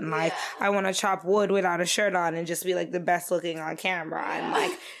situation. Like, I want to chop wood without a shirt on and just be, like, the best looking on camera. And,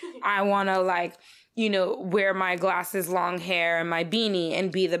 like, I want to, like, you know, wear my glasses, long hair, and my beanie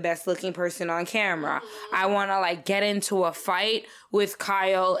and be the best looking person on camera. I want to, like, get into a fight with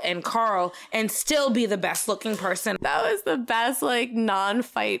Kyle and Carl and still be the best looking person. That was the best, like,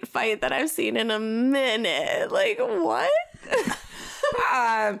 non-fight fight that I've seen in a minute. Like, what?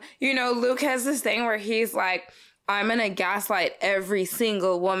 You know, Luke has this thing where he's like, I'm going to gaslight every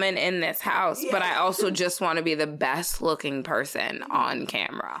single woman in this house, but I also just want to be the best looking person on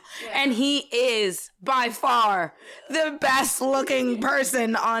camera. Yeah. And he is by far the best looking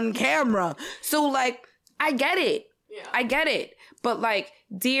person on camera. So, like, I get it. Yeah. I get it. But, like,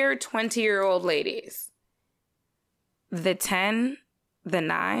 dear 20-year-old ladies, the 10, the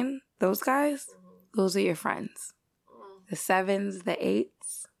 9, those guys, those are your friends. The 7s, the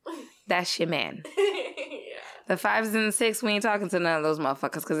 8s, that's your man. The 5s and the 6, we ain't talking to none of those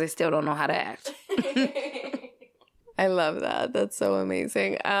motherfuckers because they still don't know how to act. I love that. That's so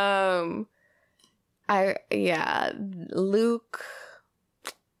amazing.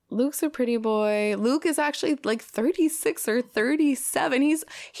 Luke's a pretty boy. Luke is actually like 36 or 37.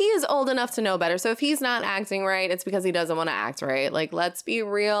 He is old enough to know better. So if he's not acting right, it's because he doesn't want to act right. Like, let's be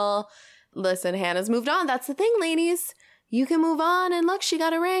real. Listen, Hannah's moved on. That's the thing, ladies. You can move on, and look, she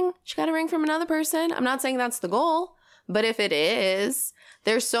got a ring. She got a ring from another person. I'm not saying that's the goal, but if it is,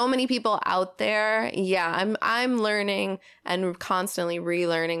 there's so many people out there. Yeah, I'm learning and constantly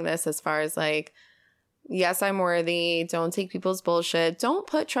relearning this as far as, like, yes, I'm worthy. Don't take people's bullshit. Don't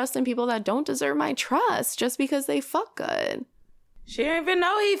put trust in people that don't deserve my trust just because they fuck good. She didn't even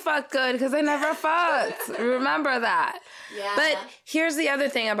know he fucked good because they never fucked. Remember that. Yeah. But here's the other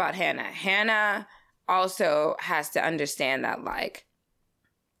thing about Hannah. Hannah also has to understand that, like,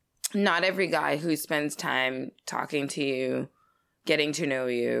 not every guy who spends time talking to you, getting to know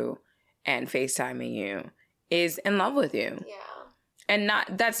you, and FaceTiming you is in love with you. Yeah. And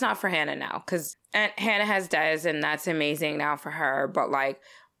that's not for Hannah now, because Hannah has Des, and that's amazing now for her. But like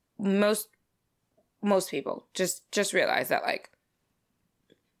most people, just realize that like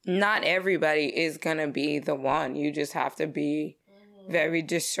not everybody is gonna be the one. You just have to be very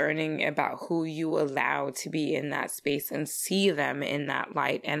discerning about who you allow to be in that space and see them in that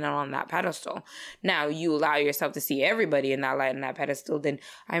light and on that pedestal. Now, you allow yourself to see everybody in that light and that pedestal, then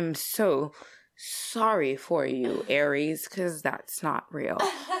I'm so sorry for you, Aries, because that's not real.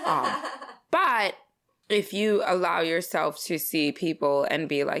 But if you allow yourself to see people and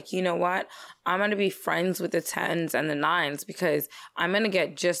be like, you know what, I'm going to be friends with the 10s and the 9s because I'm going to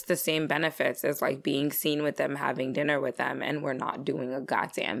get just the same benefits as like being seen with them, having dinner with them, and we're not doing a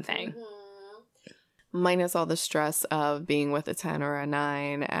goddamn thing. Minus all the stress of being with a 10 or a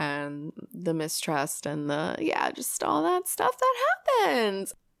 9 and the mistrust and just all that stuff that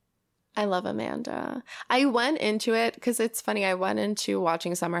happens. I love Amanda. I went into it because it's funny. I went into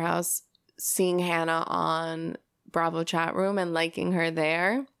watching Summer House, seeing Hannah on Bravo chat room and liking her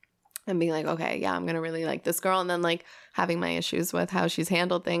there and being like, okay, yeah, I'm going to really like this girl. And then like having my issues with how she's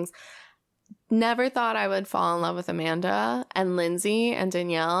handled things. Never thought I would fall in love with Amanda and Lindsay and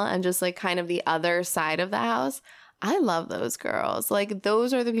Danielle and just like kind of the other side of the house. I love those girls. Like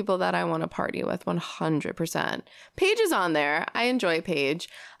those are the people that I want to party with 100%. Paige is on there. I enjoy Paige.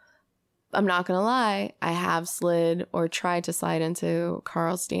 I'm not going to lie. I have slid or tried to slide into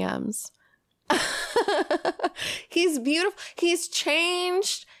Carl's DMs. He's beautiful. He's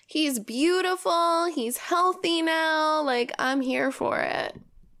changed. He's beautiful. He's healthy now. Like I'm here for it.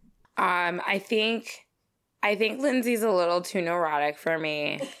 I think Lindsay's a little too neurotic for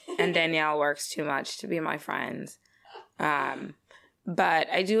me, and Danielle works too much to be my friends. But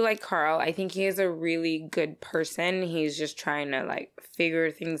I do like Carl. I think he is a really good person. He's just trying to like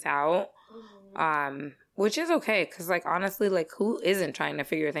figure things out. Which is okay, because like honestly, like who isn't trying to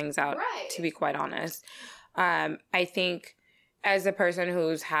figure things out, right? To be quite honest. I think as a person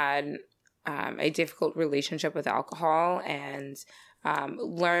who's had a difficult relationship with alcohol and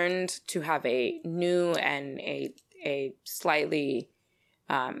learned to have a new and a slightly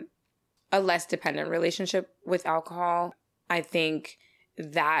a less dependent relationship with alcohol, I think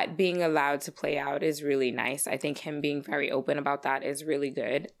that being allowed to play out is really nice. I think him being very open about that is really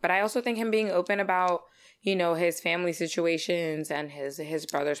good. But I also think him being open about, you know, his family situations and his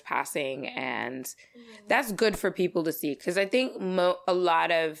brother's passing, and that's good for people to see. Because I think a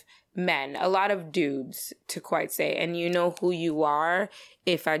lot of men, a lot of dudes, to quite say, and you know who you are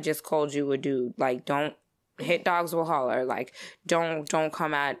if I just called you a dude. Like, don't hit dogs will holler. Like, don't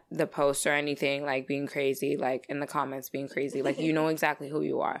come at the post or anything like being crazy, like in the comments being crazy. Like, you know exactly who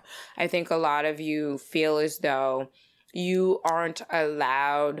you are. I think a lot of you feel as though you aren't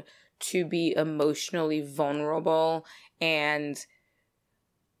allowed to be emotionally vulnerable, and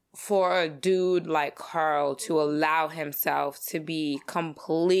for a dude like Carl to allow himself to be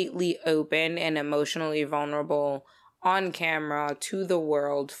completely open and emotionally vulnerable on camera to the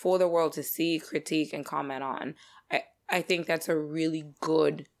world, for the world to see, critique, and comment on, I think that's a really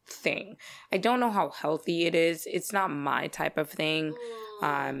good thing. I don't know how healthy it is. It's not my type of thing.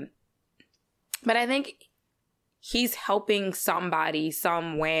 But I think he's helping somebody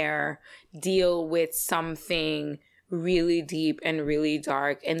somewhere deal with something really deep and really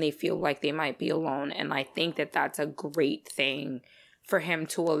dark, and they feel like they might be alone. And I think that that's a great thing for him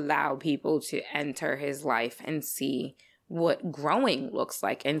to allow people to enter his life and see what growing looks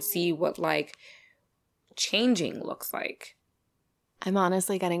like and see what like changing looks like. I'm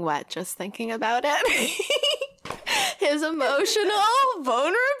honestly getting wet just thinking about it. His emotional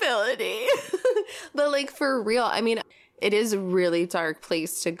vulnerability. But like for real, I mean, it is a really dark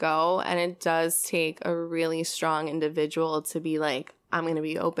place to go, and it does take a really strong individual to be like, I'm going to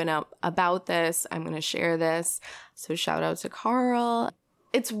be open up about this. I'm going to share this. So shout out to Carl.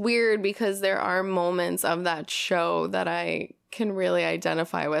 It's weird because there are moments of that show that I can really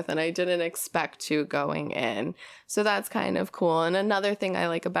identify with, and I didn't expect to going in. So that's kind of cool. And another thing I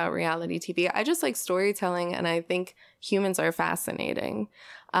like about reality TV, I just like storytelling, and I think humans are fascinating.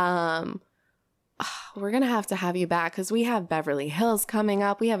 We're going to have you back because we have Beverly Hills coming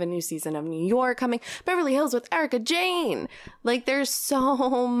up. We have a new season of New York coming. Beverly Hills with Erica Jane. Like, there's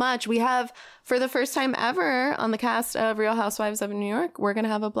so much. We have, for the first time ever on the cast of Real Housewives of New York, we're going to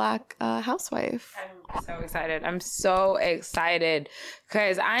have a Black housewife. I'm so excited. I'm so excited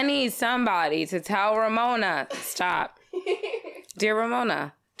because I need somebody to tell Ramona, stop. Dear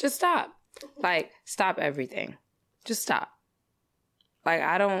Ramona, just stop. Like, stop everything. Just stop. Like,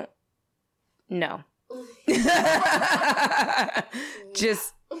 I don't. No.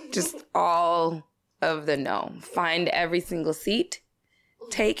 just all of the no. Find every single seat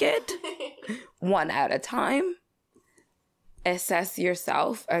take it one at a time. Assess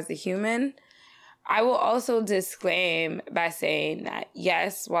yourself as a human. I will also disclaim by saying that,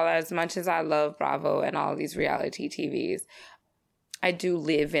 yes, while as much as I love Bravo and all these reality TVs, I do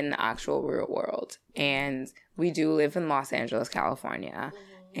live in the actual real world. And we do live in Los Angeles, California.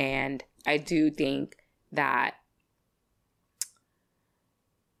 Mm-hmm. And I do think that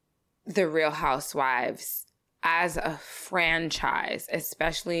the Real Housewives as a franchise,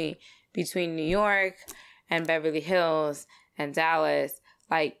 especially between New York and Beverly Hills and Dallas,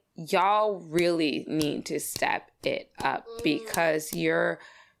 like, y'all really need to step it up because your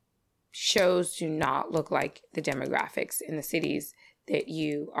shows do not look like the demographics in the cities that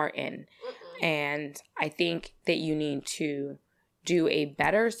you are in. And I think that you need to do a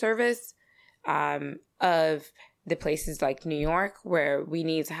better service of the places like New York, where we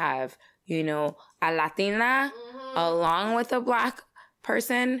need to have, you know, a Latina along with a Black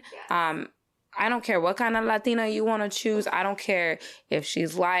person. Yes. I don't care what kind of Latina you want to choose. I don't care if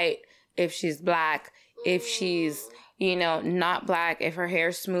she's light, if she's Black, if she's, you know, not Black, if her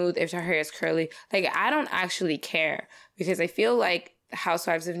hair's smooth, if her hair is curly. Like, I don't actually care because I feel like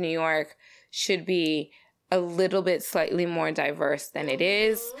Housewives of New York should be a little bit slightly more diverse than it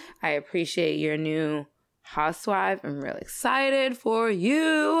is. I appreciate your new housewife. I'm really excited for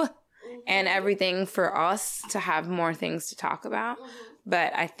you and everything, for us to have more things to talk about.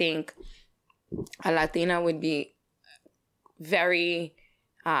 But I think a Latina would be very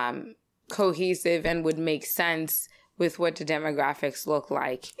cohesive and would make sense with what the demographics look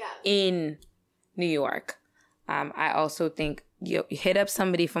like in New York. I also think you hit up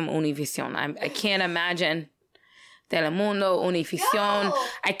somebody from Univision. I can't imagine Telemundo, Univision. No.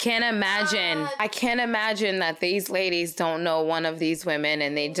 I can't imagine that these ladies don't know one of these women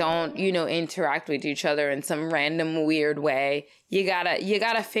and they don't, you know, interact with each other in some random weird way. You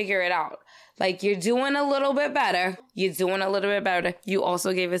gotta figure it out. Like, you're doing a little bit better. You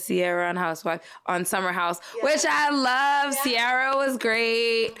also gave us Ciara on Summer House, which I love. Yeah. Ciara was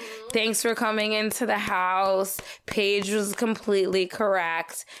great. Thanks for coming into the house. Paige was completely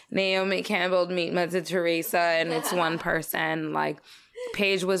correct. Naomi Campbell, meet Mother Teresa, and it's one person. Like,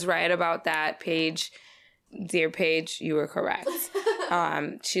 Paige was right about that. Paige, dear Paige, you were correct.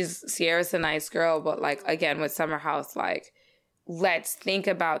 Ciara's a nice girl, but, like, again, with Summer House, like, let's think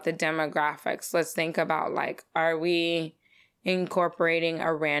about the demographics. Let's think about, like, are we incorporating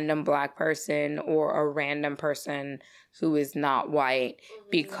a random Black person or a random person who is not white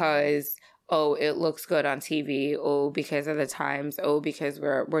because, oh, it looks good on TV, oh, because of the times, oh, because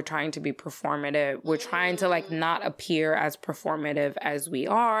we're trying to be performative. We're trying to, like, not appear as performative as we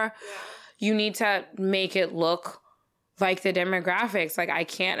are. You need to make it look like the demographics. Like, I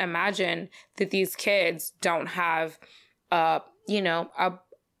can't imagine that these kids don't have a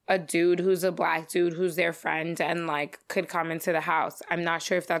dude who's a Black dude who's their friend and, like, could come into the house. I'm not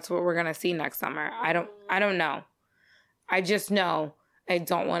sure if that's what we're gonna see next summer. I don't know. I just know I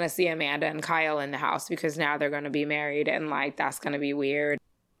don't want to see Amanda and Kyle in the house because now they're gonna be married and, like, that's gonna be weird.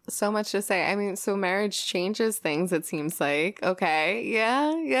 So much to say. I mean, so marriage changes things, it seems like. Okay.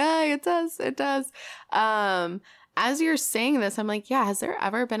 Yeah, it does. As you're saying this, I'm like, yeah, has there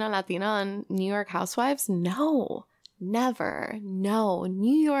ever been a Latina on New York Housewives? No. Never. No.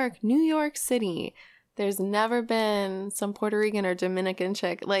 New York City. There's never been some Puerto Rican or Dominican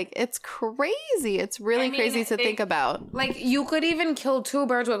chick. Like, it's crazy. It's really crazy to think about. Like, you could even kill two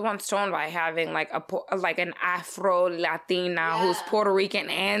birds with one stone by having, like, an Afro-Latina who's Puerto Rican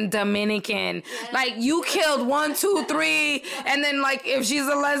and Dominican. Yeah. Like, you killed 1, 2, 3, and then, like, if she's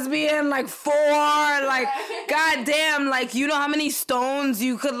a lesbian, like, 4. Like, goddamn, like, you know how many stones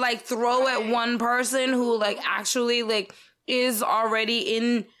you could, like, throw at one person who, like, actually, like, is already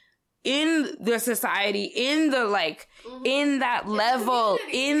in the society, in the, like, in that level,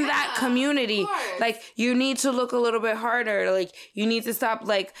 in that community. Like, you need to look a little bit harder. Like, you need to stop,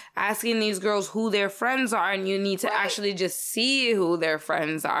 like, asking these girls who their friends are, and you need to actually just see who their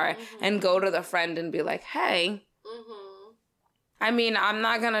friends are and go to the friend and be like, hey. I mean, I'm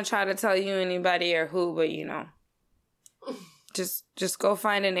not gonna try to tell you anybody or who, but, you know, just go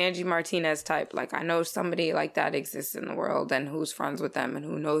find an Angie Martinez type. Like, I know somebody like that exists in the world and who's friends with them and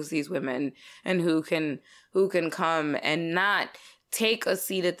who knows these women and who can come and not take a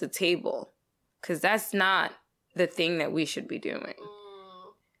seat at the table. Because that's not the thing that we should be doing.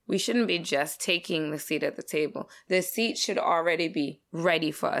 We shouldn't be just taking the seat at the table. The seat should already be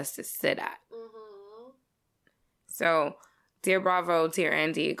ready for us to sit at. So, dear Bravo, dear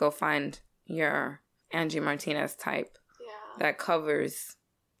Andy, go find your Angie Martinez type that covers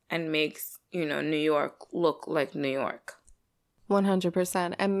and makes, you know, New York look like New York.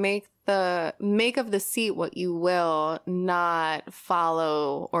 100%. And make of the seat what you will, not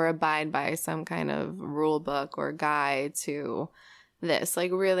follow or abide by some kind of rule book or guide to this.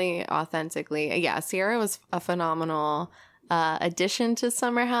 Like, really authentically. Yeah, Sierra was a phenomenal addition to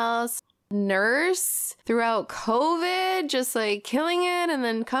Summer House. Nurse throughout COVID, just like killing it and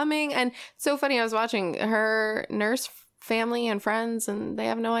then coming. And so funny, I was watching her Nurse family and friends, and they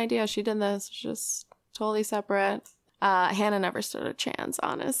have no idea she did this. It's just totally separate. Hannah never stood a chance,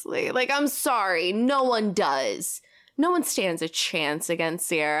 honestly. Like, I'm sorry, no one does. No one stands a chance against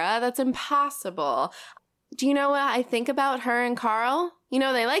Sierra. That's impossible. Do you know what I think about her and Carl? You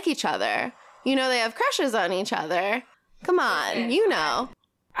know, they like each other. You know, they have crushes on each other. Come on, you know.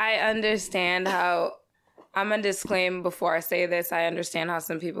 I understand how, I'm going to disclaim before I say this, I understand how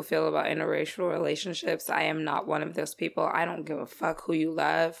some people feel about interracial relationships. I am not one of those people. I don't give a fuck who you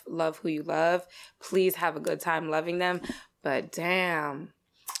love who you love. Please have a good time loving them. But damn,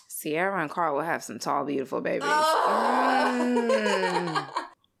 Sierra and Carl will have some tall, beautiful babies.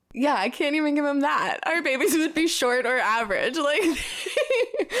 Yeah, I can't even give him that. Our babies would be short or average. Like,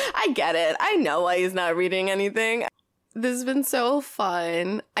 I get it. I know why he's not reading anything. This has been so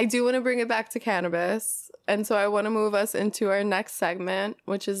fun. I do want to bring it back to cannabis. And so I want to move us into our next segment,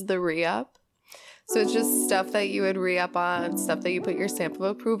 which is the re-up. So it's just stuff that you would re-up on, stuff that you put your stamp of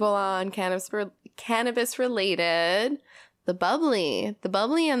approval on, cannabis related. The bubbly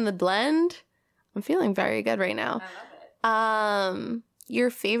and the blend. I'm feeling very good right now. I love it. Your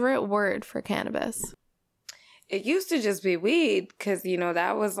favorite word for cannabis? It used to just be weed because, you know,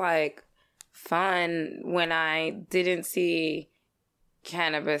 that was like fun when I didn't see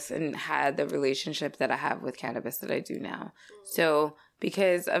cannabis and had the relationship that I have with cannabis that I do now. So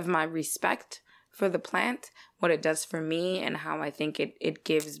because of my respect for the plant, what it does for me and how I think it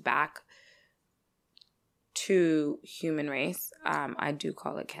gives back to human race, I do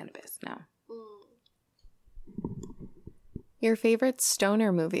call it cannabis now. Your favorite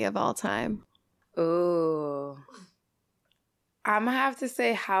stoner movie of all time? Ooh. I'm going to have to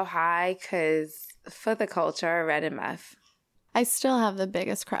say How High because for the culture, Red and Meth. I still have the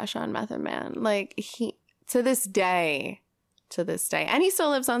biggest crush on Method Man. Like, he, to this day. And he still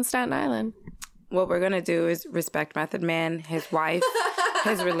lives on Staten Island. What we're going to do is respect Method Man, his wife,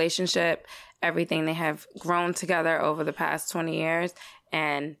 his relationship, everything they have grown together over the past 20 years,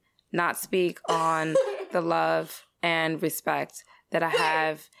 and not speak on the love and respect that I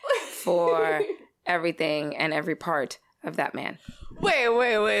have for everything and every part of that man.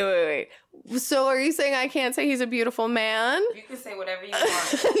 Wait. So are you saying I can't say he's a beautiful man? You can say whatever you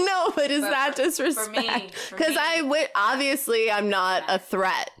want. No, but is that disrespect? Because obviously I'm not a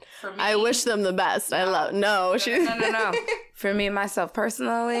threat. For me, I wish them the best. No. For me, myself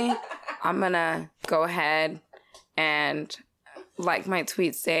personally, I'm going to go ahead and, like my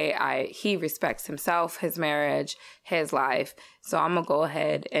tweets say, he respects himself, his marriage, his life. So I'm going to go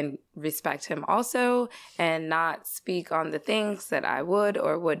ahead and respect him also and not speak on the things that I would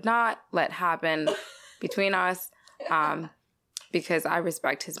or would not let happen between us. Because I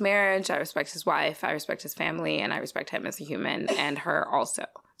respect his marriage, I respect his wife, I respect his family, and I respect him as a human and her also.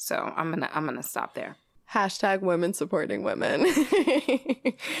 So I'm gonna stop there. # women supporting women.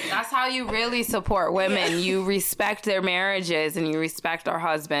 That's how you really support women. You respect their marriages and you respect our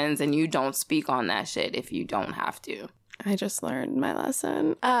husbands and you don't speak on that shit if you don't have to. I just learned my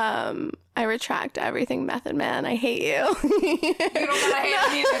lesson. I retract everything, Method Man. I hate you. You don't gotta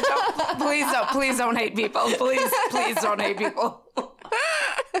hate me either. Please don't hate people. Please don't hate people.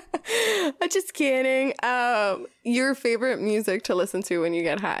 I'm just kidding. Your favorite music to listen to when you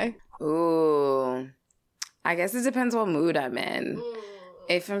get high? Ooh. I guess it depends what mood I'm in.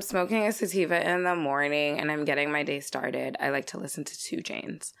 If I'm smoking a sativa in the morning and I'm getting my day started, I like to listen to 2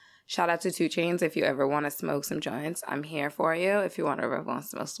 Chainz. Shout out to 2 Chainz. If you ever want to smoke some joints, I'm here for you. If you want to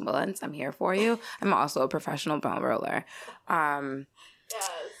smoke some blunts, I'm here for you. I'm also a professional bone roller.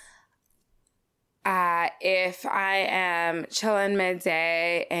 If I am chilling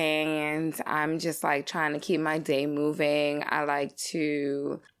midday and I'm just like trying to keep my day moving, I like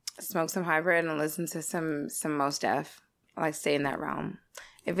to smoke some hybrid and listen to some Mos Def. I like stay in that realm.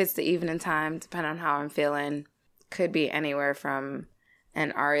 If it's the evening time, depending on how I'm feeling, could be anywhere from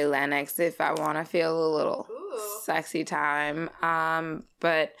an Ari Lennox if I want to feel a little sexy time.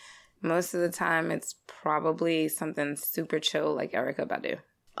 But most of the time, it's probably something super chill like Erykah Badu.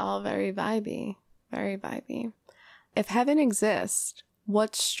 All very vibey. Very vibey. If heaven exists,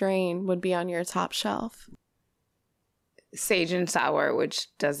 what strain would be on your top shelf? Sage and sour, which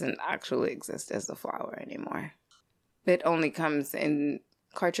doesn't actually exist as a flower anymore. It only comes in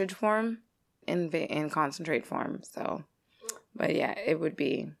cartridge form, in concentrate form. So But yeah, it would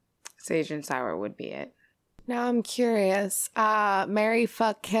be sage and sour would be it. Now I'm curious. Marry,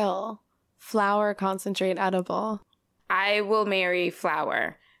 fuck, kill. Flower, concentrate, edible. I will marry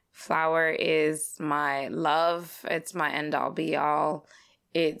flour. Flour is my love. It's my end all be all.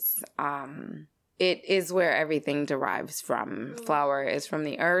 It's it is where everything derives from. Flour is from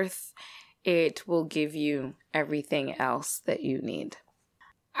the earth. It will give you everything else that you need.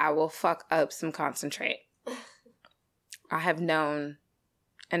 I will fuck up some concentrate. I have known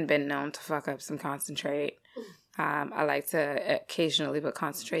and been known to fuck up some concentrate. I like to occasionally put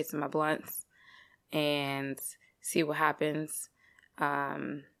concentrates in my blunts and see what happens.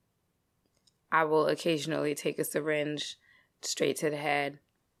 I will occasionally take a syringe straight to the head,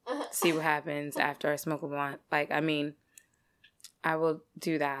 see what happens after I smoke a blunt. Like, I mean, I will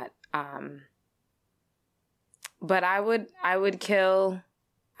do that. But I would kill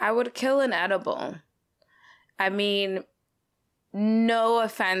an edible. I mean, no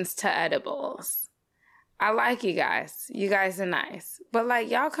offense to edibles. I like you guys. You guys are nice. But,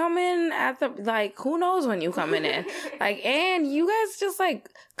 like, y'all come in at the, like, who knows when you coming in? Like, and you guys just, like,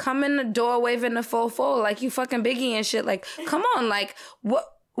 come in the door waving the full like you fucking Biggie and shit. Like, come on, like, what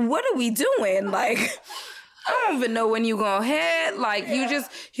are we doing? Like, I don't even know when you gonna hit. Like, you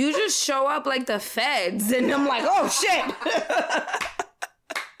just show up like the feds. And I'm like, oh, shit.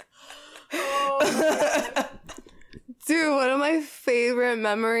 Dude, one of my favorite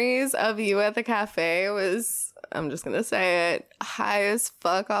memories of you at the cafe was, I'm just gonna say it, high as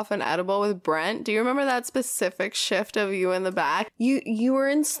fuck off an edible with Brent. Do you remember that specific shift of you in the back? You were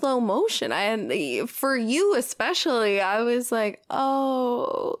in slow motion. For you especially, I was like,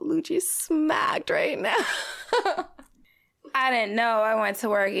 oh, Lucci's smacked right now. I didn't know. I went to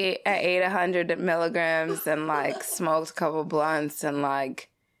work at 800 milligrams and, like, smoked a couple blunts and, like,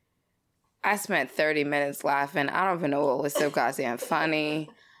 I spent 30 minutes laughing. I don't even know what was so goddamn funny.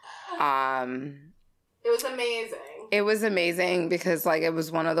 It was amazing. It was amazing because, like, it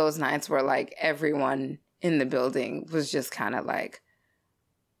was one of those nights where, like, everyone in the building was just kind of like,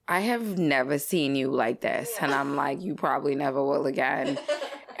 I have never seen you like this. Yeah. And I'm like, you probably never will again.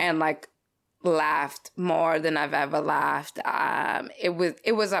 And, like, laughed more than I've ever laughed.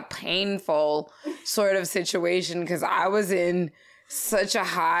 It was a painful sort of situation because I was in such a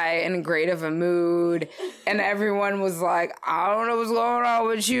high and great of a mood, and everyone was like, I don't know what's going on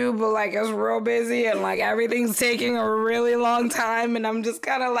with you, but, like, it's real busy and, like, everything's taking a really long time, and I'm just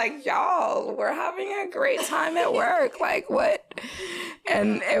kind of like, y'all, we're having a great time at work, like, what?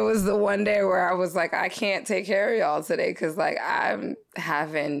 And it was the one day where I was like, I can't take care of y'all today because, like, I'm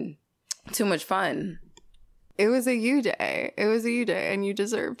having too much fun. It was a you day. It was a you day, and you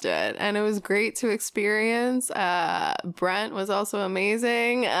deserved it. And it was great to experience. Brent was also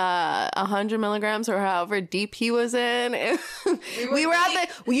amazing. 100 milligrams or however deep he was in. You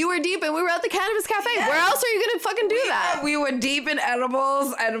were deep, and we were at the Cannabis Cafe. Yes. Where else are you gonna fucking do that? We were deep in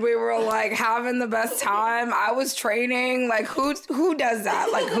edibles, and we were, like, having the best time. I was training. Like, who does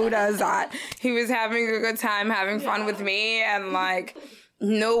that? Like, who does that? He was having a good time, having fun with me, and, like,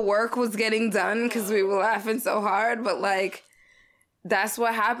 no work was getting done because we were laughing so hard, but, like, that's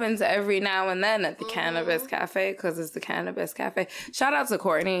what happens every now and then at the Cannabis Cafe because it's the Cannabis Cafe. Shout out to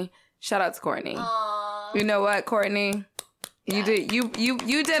Courtney. Aww. You know what, Courtney? You did you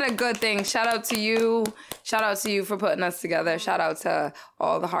did a good thing. Shout out to you. Shout out to you for putting us together. Shout out to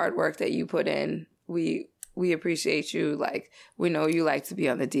all the hard work that you put in. We appreciate you. Like, we know you like to be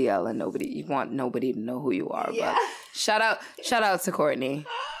on the DL and you want nobody to know who you are. Yeah. But shout out to Courtney.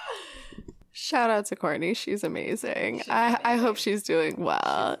 Shout out to Courtney. She's amazing. I hope she's doing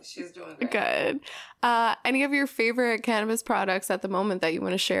well. She's doing great. Good. Any of your favorite cannabis products at the moment that you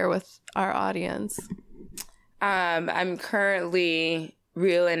want to share with our audience? I'm currently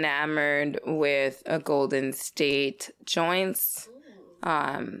real enamored with a Golden State joints.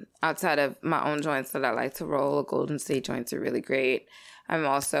 Outside of my own joints that I like to roll, Golden State joints are really great. I'm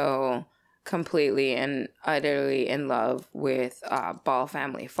also completely and utterly in love with Ball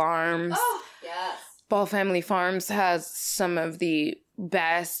Family Farms. Oh, yes. Ball Family Farms has some of the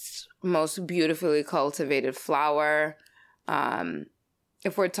best, most beautifully cultivated flower.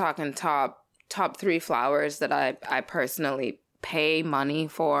 If we're talking top 3 flowers that I personally pay money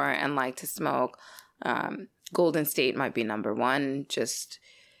for and like to smoke, Golden State might be number 1. Just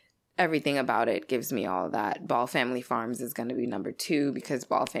everything about it gives me all of that. Ball Family Farms is going to be number 2 because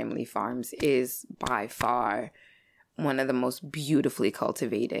Ball Family Farms is by far one of the most beautifully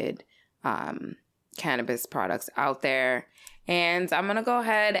cultivated cannabis products out there. And I'm going to go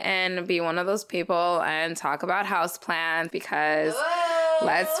ahead and be one of those people and talk about houseplants because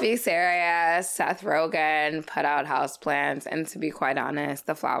Let's be serious. Seth Rogen put out houseplants, and to be quite honest,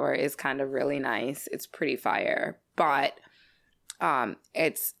 the flower is kind of really nice. It's pretty fire, but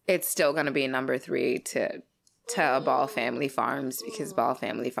it's still gonna be number 3 to Ball Family Farms, because Ball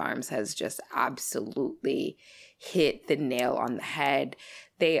Family Farms has just absolutely hit the nail on the head.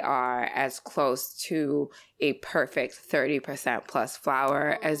 They are as close to a perfect 30% plus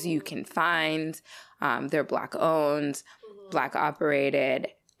flower as you can find. They're Black owned, Black operated,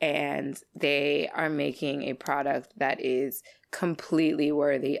 and they are making a product that is completely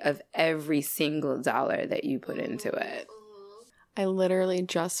worthy of every single dollar that you put into it. I literally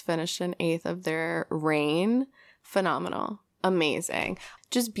just finished an 1/8 of their rain. Phenomenal. Amazing.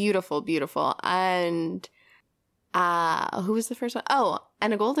 Just beautiful, beautiful. And who was the first one? Oh,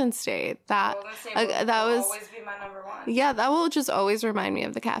 and a Golden State. That was always be my number 1. Yeah, that will just always remind me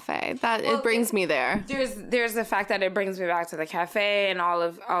of the cafe. It brings me there. There's the fact that it brings me back to the cafe and all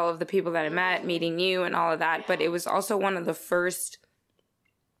of the people that I met, meeting you and all of that. But it was also one of the first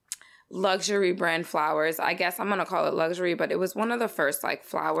luxury brand flowers. I guess I'm gonna call it luxury, but it was one of the first like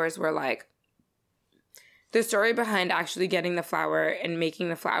flowers where like the story behind actually getting the flower and making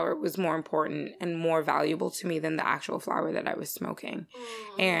the flower was more important and more valuable to me than the actual flower that I was smoking.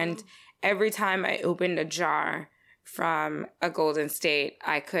 And every time I opened a jar from a Golden State,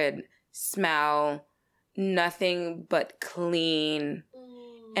 I could smell nothing but clean.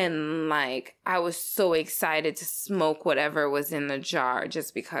 And like, I was so excited to smoke whatever was in the jar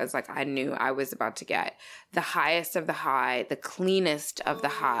just because like I knew I was about to get the highest of the high, the cleanest of the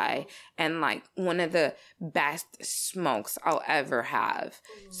high, and like one of the best smokes I'll ever have.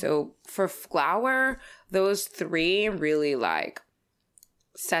 So for flower, those 3 really like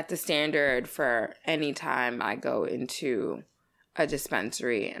set the standard for any time I go into a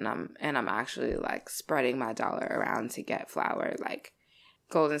dispensary and I'm actually like spreading my dollar around to get flower. Like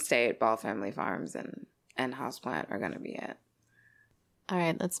Golden State, Ball Family Farms, and Houseplant are going to be it. All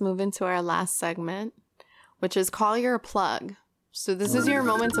right, let's move into our last segment, which is Call Your Plug. So this is your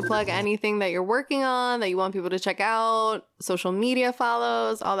moment to plug anything that you're working on, that you want people to check out, social media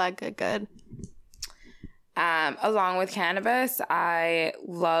follows, all that good. Along with cannabis, I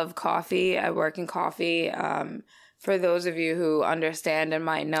love coffee. I work in coffee. For those of you who understand and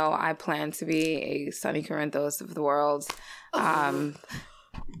might know, I plan to be a Sonny Corinthos of the world.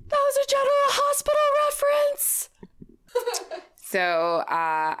 That was a General Hospital reference. So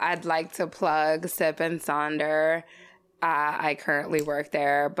I'd like to plug Sip and Sonder. I currently work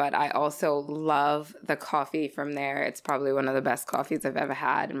there, but I also love the coffee from there. It's probably one of the best coffees I've ever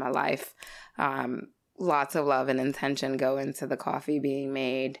had in my life. Lots of love and intention go into the coffee being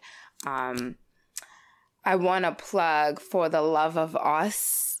made. I want to plug For the Love of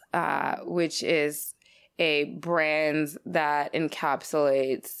Us, which is a brand that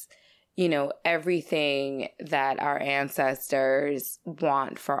encapsulates, you know, everything that our ancestors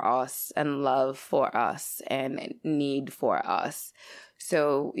want for us and love for us and need for us.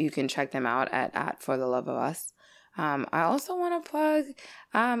 So you can check them out at For the Love of Us. I also want to plug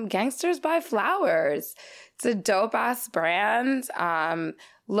Gangsters by Flowers. It's a dope-ass brand.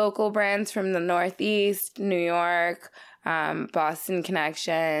 Local brands from the Northeast, New York, Boston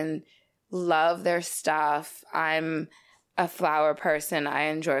connection. Love their stuff. I'm a flower person. I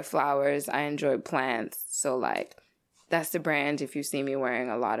enjoy flowers. I enjoy plants. So, like, that's the brand. If you see me wearing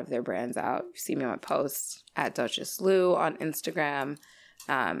a lot of their brands out, you see me on my posts at Duchess Lou on Instagram.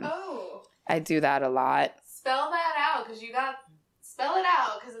 I do that a lot. Spell that out, because spell it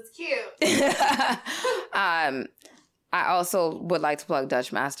out, because it's cute. I also would like to plug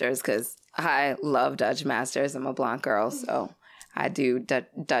Dutch Masters, because I love Dutch Masters. I'm a blonde girl, so I do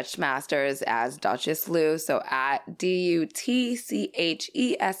Dutch Masters as Duchess Lou, so at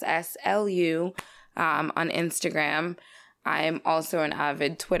DUTCHESSLU on Instagram. I am also an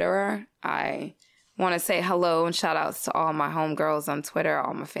avid Twitterer. I want to say hello and shout outs to all my homegirls on Twitter,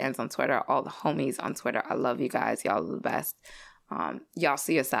 all my fans on Twitter, all the homies on Twitter. I love you guys. Y'all are the best. Y'all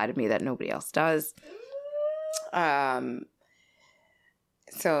see a side of me that nobody else does.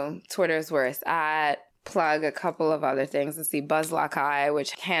 So Twitter is where it's at. Plug a couple of other things. Let's see, Buzz Lakai,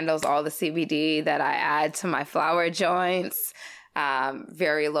 which handles all the CBD that I add to my flower joints.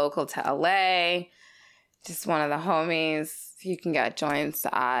 Very local to LA. Just one of the homies. You can get joints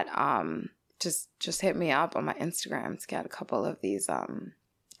at just hit me up on my Instagram to get a couple of these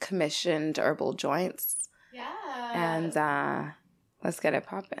commissioned herbal joints. Yeah. And let's get it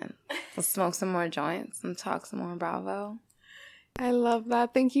popping. Let's smoke some more joints and talk some more Bravo. I love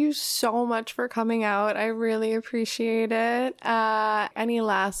that. Thank you so much for coming out. I really appreciate it. Any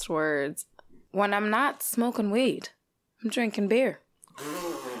last words? When I'm not smoking weed, I'm drinking beer.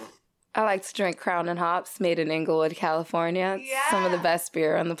 I like to drink Crown and Hops, made in Inglewood, California. It's some of the best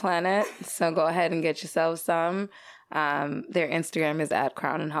beer on the planet. So go ahead and get yourself some. Their Instagram is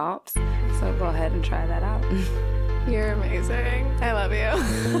 @Crown and Hops. So go ahead and try that out. You're amazing. I love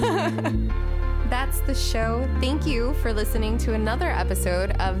you. That's the show. Thank you for listening to another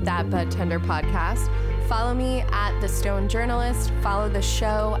episode of That Bud Tender podcast. Follow me at The Stone Journalist. Follow the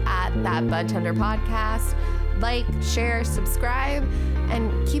show at That Bud Tender podcast. Like, share, subscribe,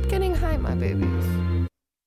 and keep getting high, my babies.